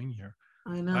I doing here?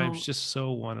 I know. I just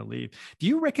so want to leave. Do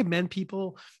you recommend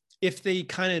people, if they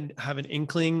kind of have an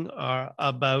inkling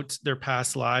about their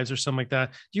past lives or something like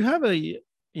that, do you have what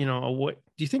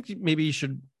do you think maybe you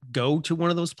should go to one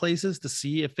of those places to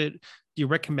see if do you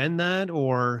recommend that?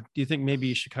 Or do you think maybe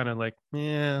you should kind of like,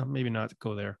 maybe not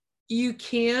go there? You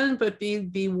can, but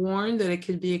be warned that it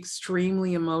can be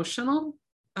extremely emotional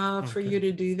for you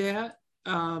to do that.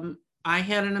 I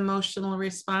had an emotional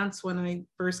response when I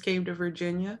first came to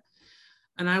Virginia,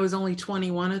 and I was only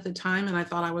 21 at the time, and I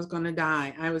thought I was going to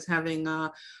die. I was having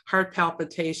heart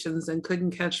palpitations and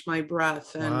couldn't catch my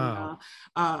breath, and Wow.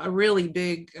 a really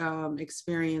big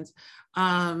experience.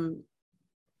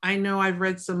 I know I've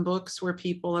read some books where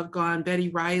people have gone. Betty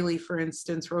Riley, for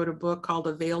instance, wrote a book called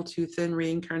A Veil Too Thin,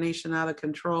 Reincarnation Out of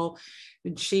Control.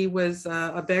 And she was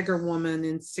a beggar woman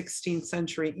in 16th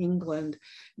century England,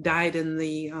 died in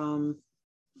the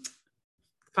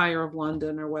Fire of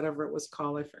London or whatever it was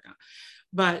called, I forgot.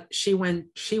 But she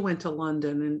went to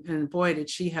London, and boy, did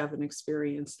she have an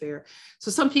experience there.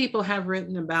 So some people have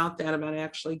written about that, about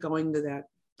actually going to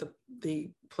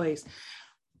the place.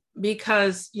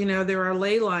 Because, you know, there are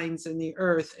ley lines in the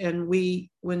earth, and the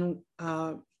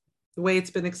way it's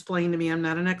been explained to me, I'm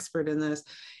not an expert in this,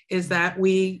 is that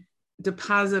we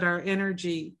deposit our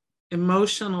energy,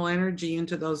 emotional energy,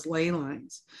 into those ley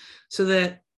lines, so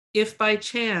that if by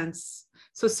chance,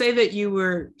 so say that you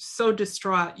were so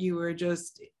distraught, you were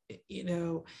just, you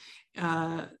know,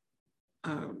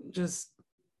 just,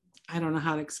 I don't know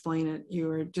how to explain it, you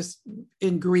were just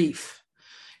in grief,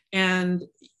 and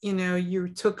you know, you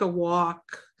took a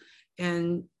walk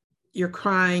and you're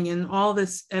crying, and all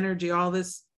this energy, all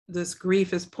this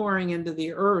grief is pouring into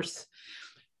the earth.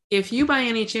 If you by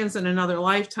any chance in another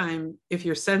lifetime, if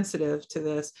you're sensitive to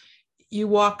this, you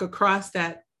walk across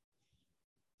that,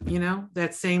 you know,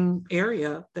 that same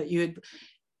area that you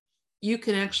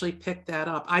can actually pick that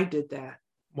up. I did that.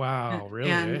 Wow,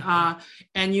 really?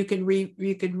 And you could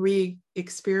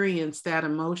re-experience that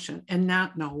emotion and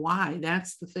not know why.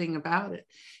 That's the thing about it.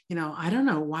 You know, I don't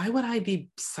know, why would I be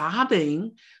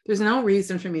sobbing? There's no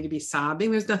reason for me to be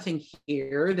sobbing. There's nothing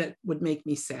here that would make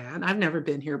me sad. I've never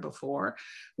been here before.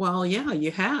 Well, yeah,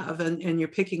 you have, and you're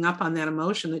picking up on that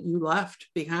emotion that you left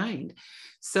behind.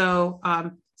 So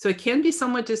it can be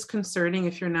somewhat disconcerting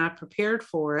if you're not prepared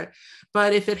for it.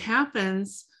 But if it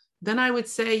happens, then I would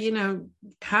say, you know,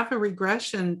 have a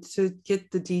regression to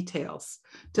get the details,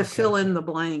 to fill in the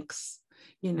blanks,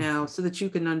 you know, so that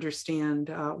you can understand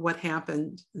what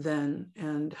happened then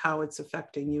and how it's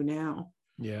affecting you now.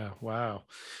 Yeah. Wow.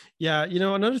 Yeah. You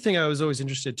know, another thing I was always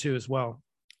interested too as well.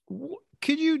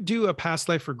 Could you do a past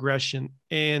life regression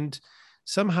and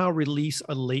somehow release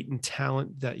a latent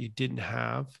talent that you didn't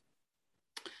have?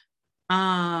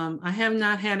 I have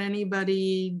not had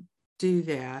anybody do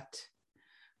that,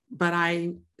 but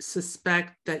I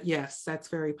suspect that, yes, that's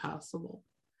very possible.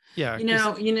 Yeah.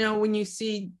 You know, when you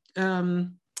see,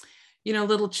 you know,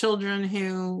 little children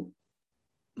who,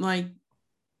 like,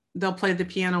 they'll play the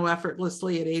piano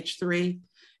effortlessly at age 3,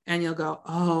 and you'll go,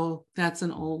 oh, that's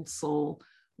an old soul.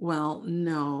 Well,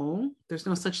 no, there's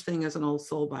no such thing as an old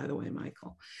soul, by the way,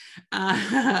 Michael.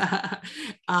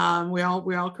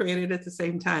 We all created at the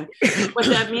same time. What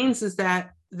that means is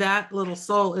that that little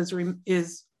soul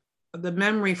is the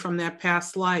memory from that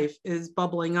past life is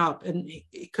bubbling up, and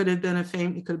it could have been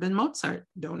it could have been Mozart,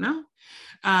 don't know.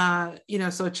 You know,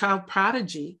 so a child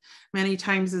prodigy many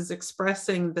times is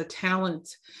expressing the talent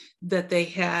that they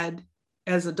had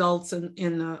as adults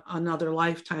in another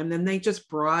lifetime, then they just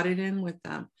brought it in with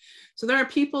them. So there are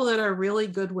people that are really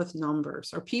good with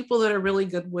numbers, or people that are really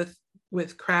good with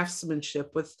craftsmanship,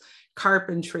 with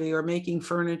carpentry or making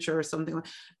furniture or something like,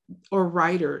 or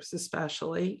writers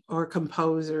especially, or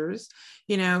composers.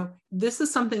 You know, this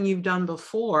is something you've done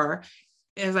before.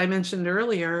 As I mentioned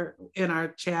earlier in our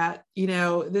chat, you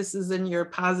know, this is in your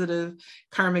positive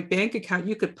karmic bank account.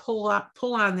 You could pull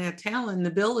on that talent and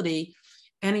ability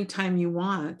anytime you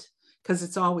want, because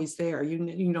it's always there.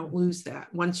 You don't lose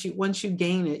that. Once you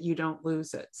gain it, you don't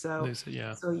lose it. So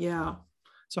yeah.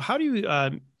 So how do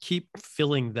you keep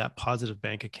filling that positive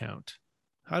bank account?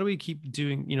 How do we keep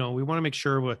doing, you know, we want to make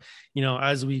sure we, you know,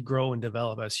 as we grow and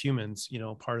develop as humans, you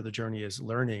know, part of the journey is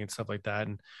learning and stuff like that.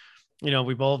 And, you know,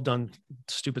 we've all done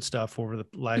stupid stuff over the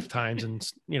lifetimes and,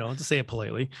 you know, to say it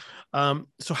politely.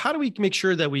 So how do we make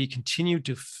sure that we continue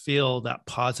to fill that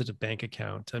positive bank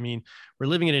account? I mean, we're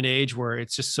living in an age where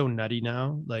it's just so nutty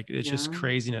now, like it's just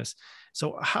craziness.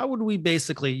 So how would we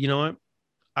basically, you know what,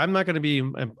 I'm not going to be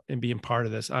being part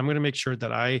of this. I'm going to make sure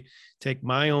that I take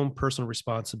my own personal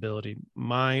responsibility,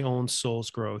 my own soul's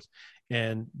growth,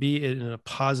 and be it in a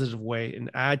positive way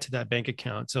and add to that bank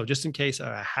account. So just in case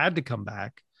I had to come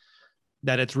back,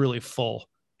 that it's really full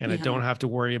and I don't have to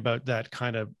worry about that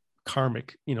kind of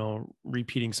karmic, you know,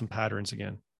 repeating some patterns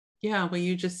again. Yeah, well,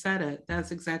 you just said it. That's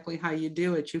exactly how you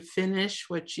do it. You finish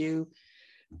what you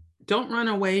don't, run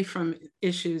away from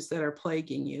issues that are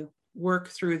plaguing you, work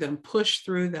through them, push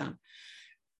through them.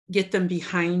 get them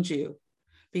behind you,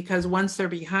 because once they're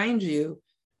behind you,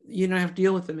 you don't have to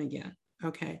deal with them again.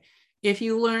 Okay. If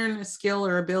you learn a skill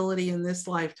or ability in this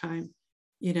lifetime,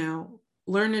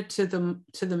 learn it to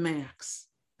the max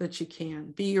that you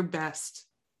can. Be your best.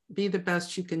 Be the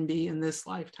best you can be in this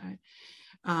lifetime.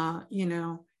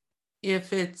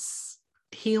 If it's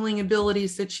healing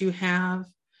abilities that you have,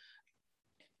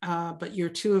 but you're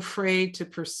too afraid to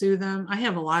pursue them. I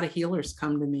have a lot of healers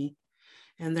come to me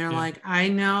and they're like, I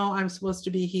know I'm supposed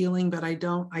to be healing, but I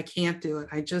can't do it.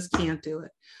 I just can't do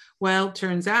it. Well,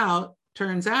 turns out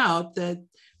that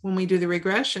when we do the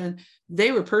regression,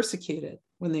 they were persecuted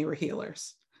when they were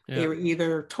healers. Yeah. They were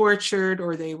either tortured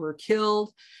or they were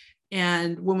killed.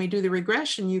 And when we do the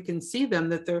regression, you can see them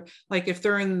that they're like, if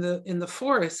they're in the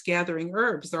forest gathering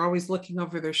herbs, they're always looking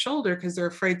over their shoulder because they're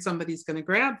afraid somebody's going to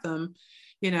grab them,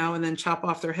 and then chop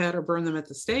off their head or burn them at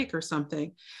the stake or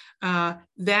something.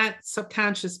 That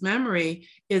subconscious memory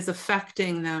is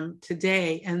affecting them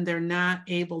today, and they're not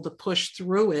able to push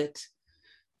through it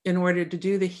in order to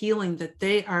do the healing that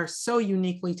they are so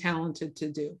uniquely talented to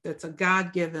do. That's a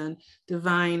God-given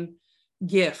divine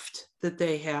gift that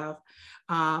they have.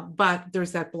 But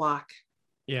there's that block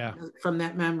from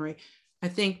that memory. I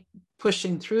think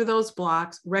pushing through those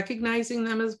blocks, recognizing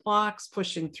them as blocks,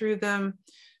 pushing through them,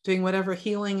 doing whatever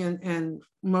healing and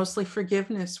mostly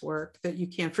forgiveness work that you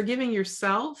can, forgiving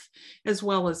yourself as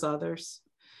well as others.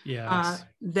 Yes.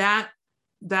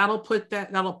 That'll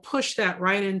push that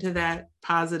right into that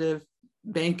positive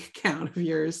bank account of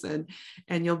yours, and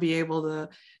you'll be able to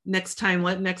next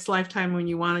lifetime when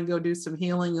you want to go do some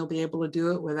healing, you'll be able to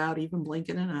do it without even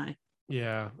blinking an eye.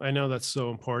 Yeah, I know that's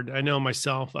so important. I know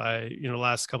myself,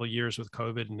 last couple of years with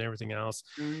COVID and everything else,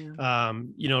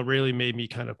 really made me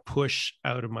kind of push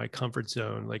out of my comfort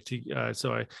zone.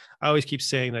 So I always keep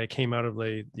saying that I came out of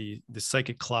the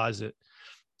psychic closet,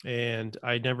 and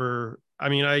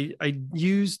I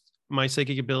used my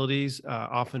psychic abilities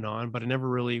off and on, but I never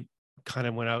really kind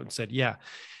of went out and said,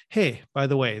 hey, by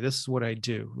the way, this is what I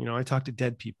do. I talk to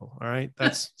dead people. All right.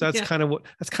 That's kind of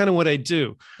what I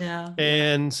do. Yeah.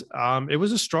 And it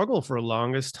was a struggle for the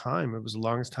longest time. It was the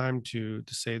longest time to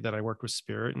say that I worked with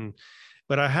spirit.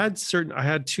 But I had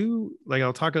two,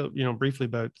 I'll talk, briefly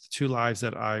about two lives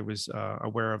that I was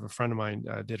aware of. A friend of mine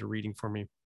did a reading for me.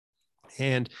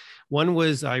 And one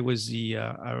was, I was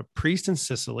a priest in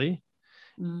Sicily.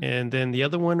 And then the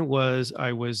other one was,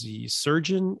 I was the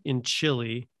surgeon in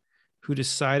Chile who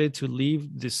decided to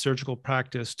leave the surgical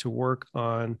practice to work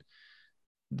on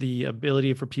the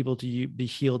ability for people to be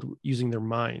healed using their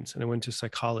minds. And I went to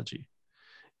psychology.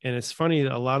 And it's funny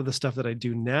that a lot of the stuff that I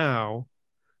do now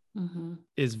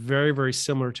is very, very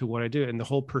similar to what I do. And the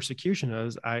whole persecution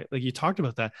is, like you talked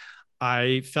about that,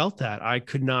 I felt that I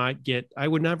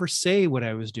would never say what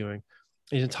I was doing.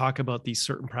 I didn't talk about these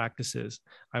certain practices.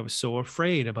 I was so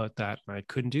afraid about that. And I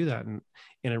couldn't do that. And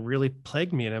it really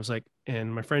plagued me. And I was like,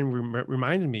 and my friend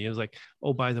reminded me, it was like,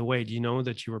 oh, by the way, do you know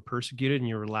that you were persecuted and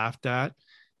you were laughed at?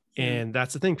 And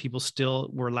that's the thing. People still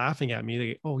were laughing at me.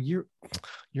 They go, oh, you're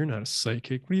not a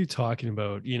psychic. What are you talking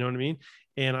about? You know what I mean?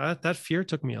 And that fear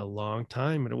took me a long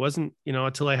time. And it wasn't,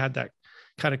 until I had that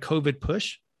kind of COVID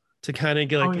push to kind of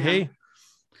get hey,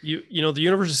 the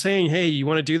universe is saying, hey, you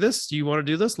want to do this? Do you want to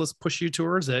do this? Let's push you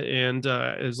towards it. And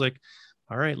it was like,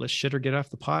 all right, let's shit or get off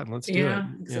the pot and let's do it. Yeah,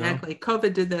 exactly.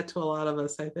 COVID did that to a lot of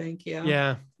us, I think.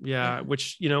 Yeah.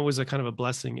 Which, was a kind of a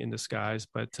blessing in disguise,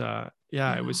 but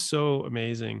it was so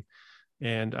amazing.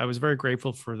 And I was very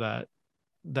grateful for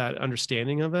that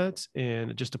understanding of it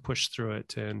and just to push through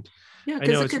it. And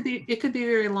because it could be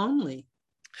very lonely.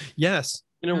 Yes.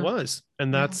 And it was,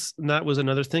 and that was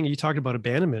another thing. You talked about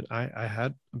abandonment. I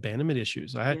had abandonment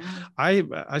issues. I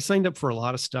signed up for a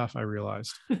lot of stuff. I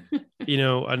realized,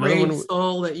 another brave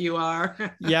soul that you are.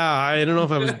 I don't know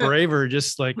if I was brave or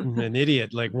just like an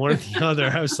idiot, like one or the other.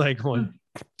 I was like, well,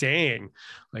 dang,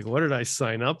 like what did I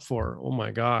sign up for? Oh my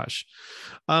gosh.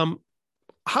 How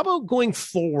about going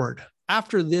forward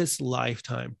after this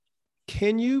lifetime?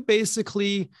 Can you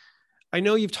basically, I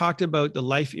know you've talked about the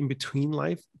life in between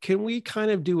life. Can we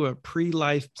kind of do a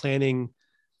pre-life planning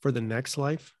for the next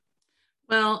life?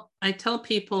 Well, I tell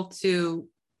people to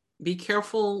be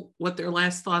careful what their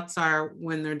last thoughts are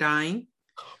when they're dying,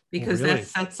 because that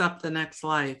sets up the next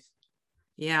life.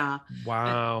 Yeah.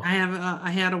 Wow.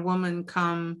 I had a woman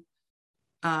come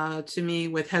to me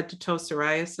with head to toe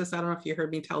psoriasis. I don't know if you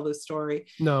heard me tell this story.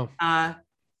 No.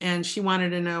 And she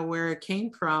wanted to know where it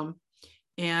came from.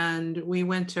 And we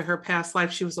went to her past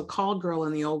life. She was a call girl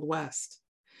in the Old West.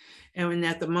 And when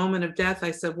at the moment of death,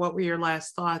 I said, what were your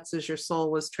last thoughts as your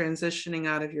soul was transitioning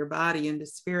out of your body into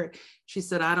spirit? She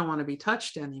said, I don't want to be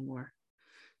touched anymore.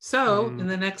 So in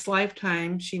the next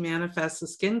lifetime, she manifests a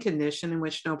skin condition in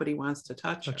which nobody wants to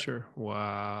touch her.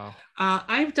 Wow.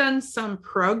 I've done some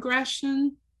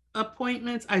progression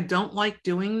appointments. I don't like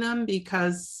doing them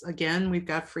because, again, we've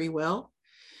got free will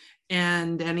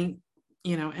and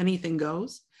anything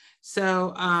goes.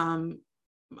 So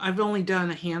I've only done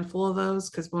a handful of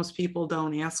those because most people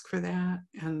don't ask for that.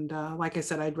 And like I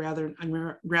said, I'd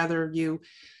rather you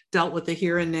dealt with the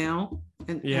here and now,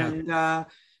 and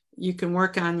you can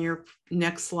work on your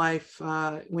next life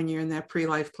when you're in that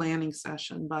pre-life planning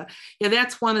session. But yeah,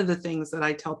 that's one of the things that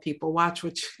I tell people: watch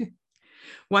what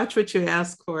you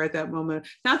ask for at that moment.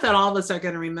 Not that all of us are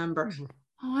going to remember.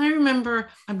 Oh, I remember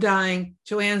I'm dying.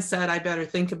 Joanne said I better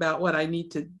think about what I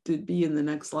need to be in the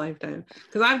next lifetime,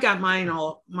 because I've got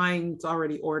mine's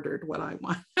already ordered what I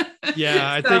want.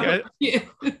 Yeah,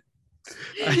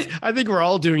 I think we're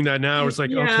all doing that now. It's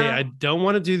like, okay, I don't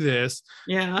want to do this.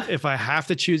 Yeah. If I have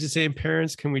to choose the same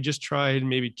parents, can we just try and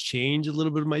maybe change a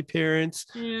little bit of my parents?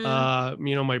 Yeah.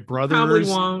 My brothers. Probably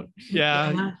won't.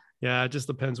 Yeah. It just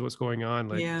depends what's going on.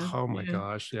 Like, oh my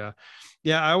gosh. Yeah.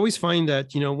 I always find that,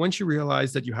 once you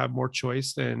realize that you have more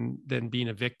choice than being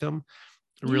a victim,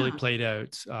 it really played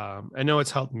out. I know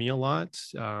it's helped me a lot.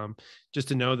 Just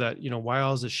to know that, why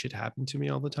all this shit happened to me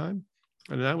all the time.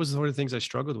 And that was one of the things I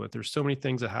struggled with. There's so many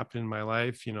things that happened in my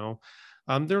life,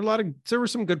 there were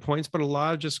some good points, but a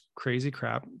lot of just crazy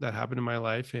crap that happened in my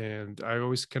life. And I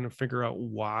always kind of figure out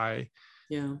why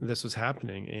this was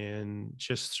happening, and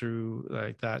just through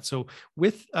like that. So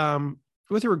with a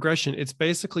regression, it's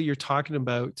basically you're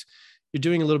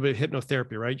doing a little bit of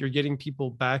hypnotherapy, right? You're getting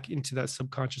people back into that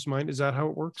subconscious mind. Is that how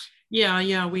it works?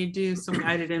 Yeah. We do some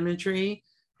guided imagery,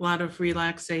 a lot of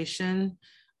relaxation,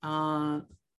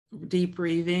 deep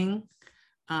breathing.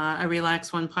 I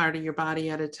relax one part of your body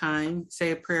at a time.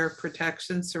 Say a prayer of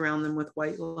protection, surround them with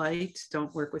white light.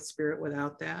 Don't work with spirit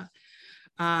without that.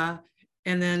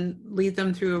 And then lead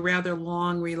them through a rather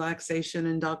long relaxation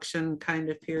induction kind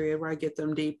of period where I get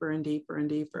them deeper and deeper and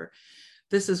deeper.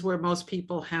 This is where most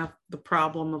people have the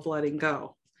problem of letting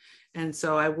go. And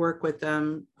so I work with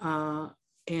them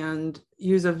and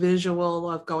use a visual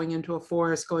of going into a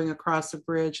forest, going across a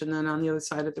bridge, and then on the other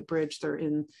side of the bridge, they're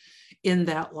in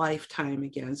that lifetime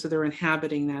again. So they're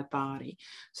inhabiting that body.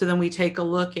 So then we take a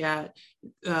look at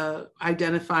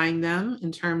identifying them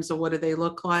in terms of what do they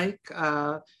look like,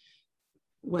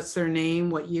 what's their name,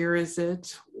 what year is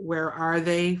it, where are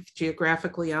they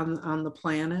geographically on the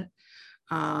planet.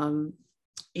 And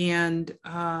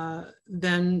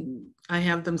then I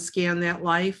have them scan that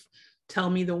life, tell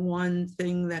me the one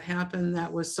thing that happened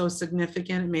that was so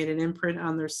significant, it made an imprint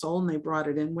on their soul, and they brought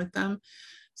it in with them.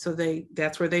 So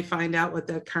that's where they find out what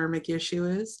that karmic issue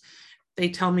is. They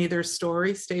tell me their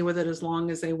story, stay with it as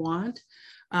long as they want.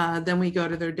 Then we go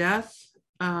to their death.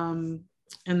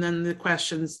 And then the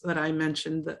questions that I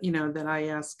mentioned that I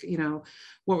ask,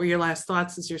 what were your last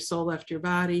thoughts as your soul left your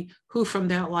body? Who from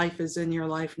that life is in your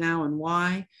life now and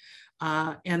why?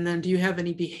 And then do you have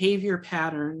any behavior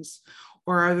patterns,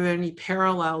 or are there any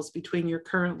parallels between your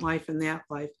current life and that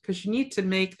life? Because you need to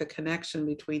make the connection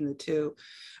between the two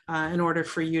in order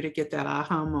for you to get that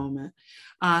aha moment.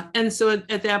 And so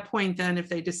at that point, then if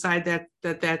they decide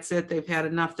that's it, they've had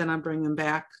enough, then I bring them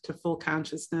back to full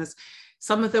consciousness.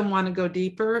 Some of them want to go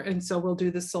deeper, and so we'll do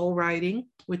the soul writing,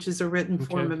 which is a written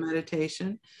form of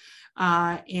meditation.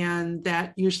 And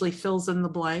that usually fills in the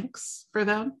blanks for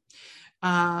them.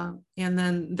 And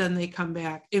then they come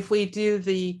back. If we do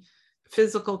the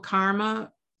physical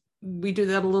karma, we do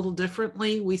that a little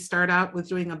differently. We start out with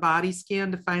doing a body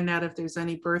scan to find out if there's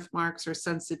any birthmarks or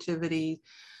sensitivity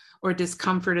or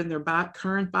discomfort in their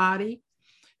current body,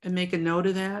 and make a note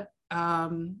of that.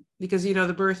 Because,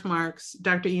 the birthmarks,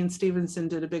 Dr. Ian Stevenson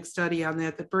did a big study on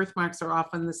that, birthmarks are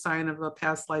often the sign of a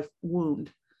past life wound.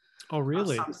 Oh,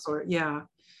 really? Of some sort, yeah.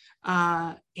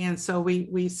 And so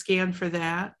we scan for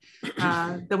that.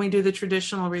 Then we do the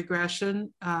traditional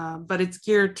regression, but it's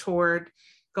geared toward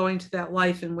going to that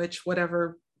life in which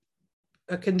whatever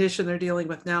a condition they're dealing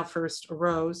with now first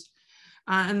arose.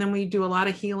 And then we do a lot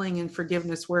of healing and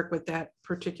forgiveness work with that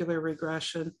particular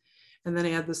regression, and then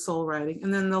add the soul writing.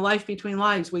 And then the life between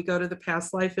lives, we go to the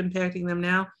past life impacting them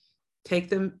now, take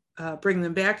them, bring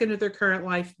them back into their current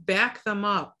life, back them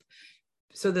up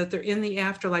so that they're in the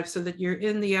afterlife, so that you're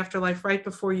in the afterlife right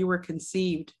before you were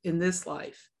conceived in this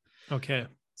life. Okay.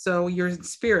 So you're in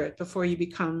spirit before you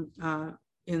become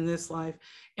in this life.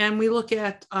 And we look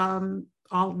at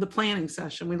all the planning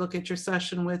session. We look at your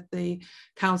session with the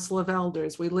Council of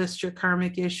Elders. We list your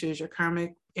karmic issues, your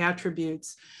karmic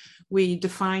attributes. We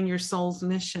define your soul's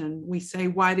mission. We say,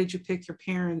 why did you pick your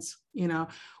parents?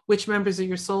 Which members of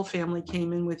your soul family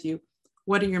came in with you?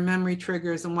 what are your memory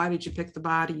triggers and why did you pick the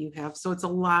body you have? So it's a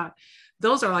lot.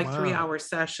 Those are like 3-hour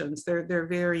sessions. They're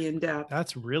very in depth.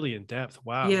 That's really in depth.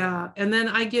 Wow. Yeah. And then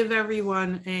I give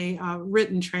everyone a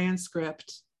written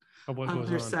transcript of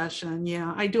their session.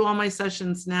 Yeah. I do all my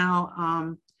sessions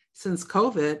now. Since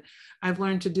COVID, I've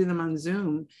learned to do them on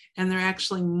Zoom, and they're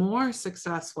actually more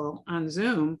successful on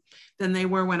Zoom than they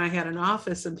were when I had an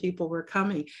office and people were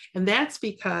coming. And that's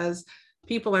because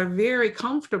people are very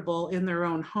comfortable in their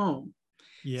own home.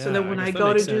 Yeah, so that when I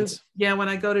go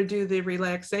to do the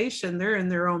relaxation, they're in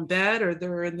their own bed, or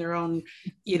they're in their own,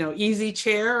 easy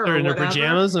chair, or they're in whatever. Their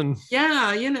pajamas, and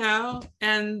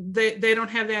and they don't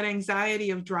have that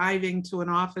anxiety of driving to an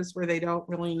office where they don't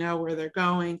really know where they're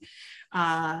going,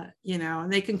 and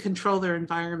they can control their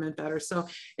environment better. So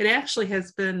it actually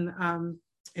has been,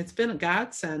 it's been a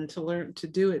godsend to learn to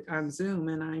do it on Zoom.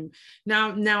 And I'm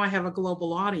now I have a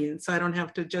global audience, so I don't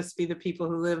have to just be the people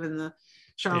who live in the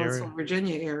Charlottesville,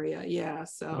 Virginia area. Yeah.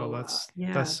 So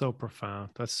that's so profound.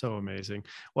 That's so amazing.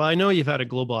 Well, I know you've had a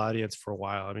global audience for a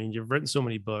while. I mean, you've written so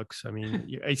many books. I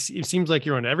mean, it seems like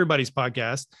you're on everybody's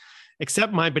podcast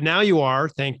except mine, but now you are.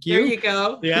 Thank you. There you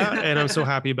go. Yeah. And I'm so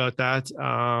happy about that.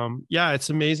 It's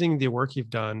amazing the work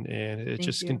you've done, and it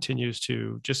just continues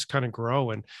to just kind of grow.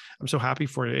 And I'm so happy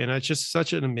for you. And it's just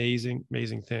such an amazing,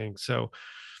 amazing thing. So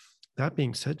that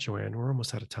being said, Joanne, we're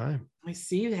almost out of time. I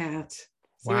see that.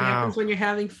 See what happens when you're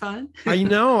having fun? I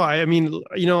know. I mean,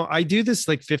 I do this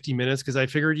like 50 minutes because I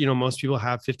figured, most people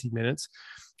have 50 minutes.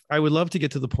 I would love to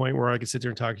get to the point where I could sit there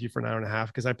and talk to you for an hour and a half,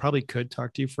 because I probably could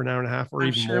talk to you for an hour and a half or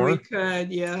even more. We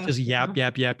could, yeah. Just yap,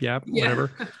 whatever.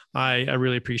 I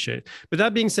really appreciate it. But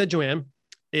that being said, Joanne,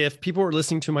 if people are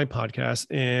listening to my podcast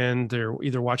and they're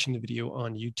either watching the video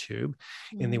on YouTube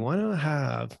and they want to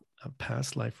have a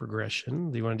past life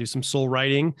regression, they want to do some soul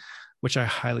writing, which I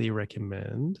highly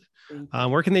recommend.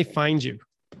 Where can they find you?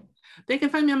 They can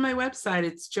find me on my website.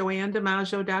 It's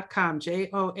joannedimaggio.com,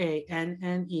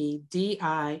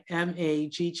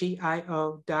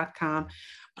 JoanneDimaggio.com.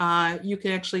 You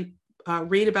can actually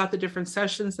read about the different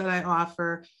sessions that I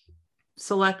offer,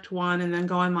 select one, and then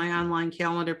go on my online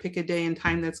calendar, pick a day and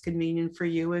time that's convenient for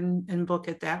you, and book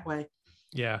it that way.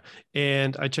 Yeah.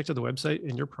 And I checked out the website,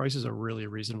 and your prices are really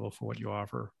reasonable for what you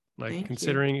offer. Like,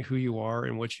 considering who you are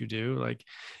and what you do, like,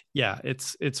 yeah,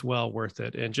 it's well worth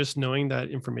it. And just knowing that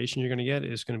information you're going to get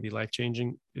is going to be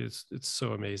life-changing. It's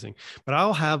so amazing. But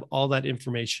I'll have all that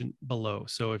information below.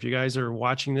 So if you guys are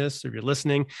watching this, or if you're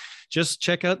listening, just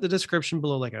check out the description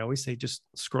below. Like I always say, just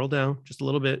scroll down just a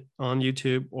little bit on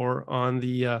YouTube or on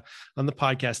the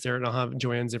podcast there, and I'll have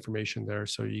Joanne's information there.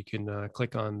 So you can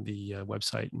click on the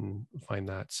website and find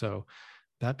that. So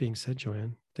that being said,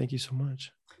 Joanne, thank you so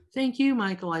much. Thank you,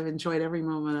 Michael. I've enjoyed every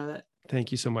moment of it. Thank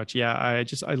you so much. Yeah, I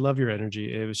love your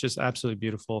energy. It was just absolutely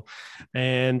beautiful.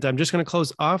 And I'm just going to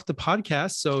close off the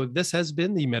podcast. So this has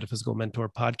been the Metaphysical Mentor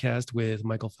podcast with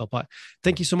Michael Philpott.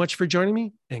 Thank you so much for joining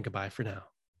me, and goodbye for now.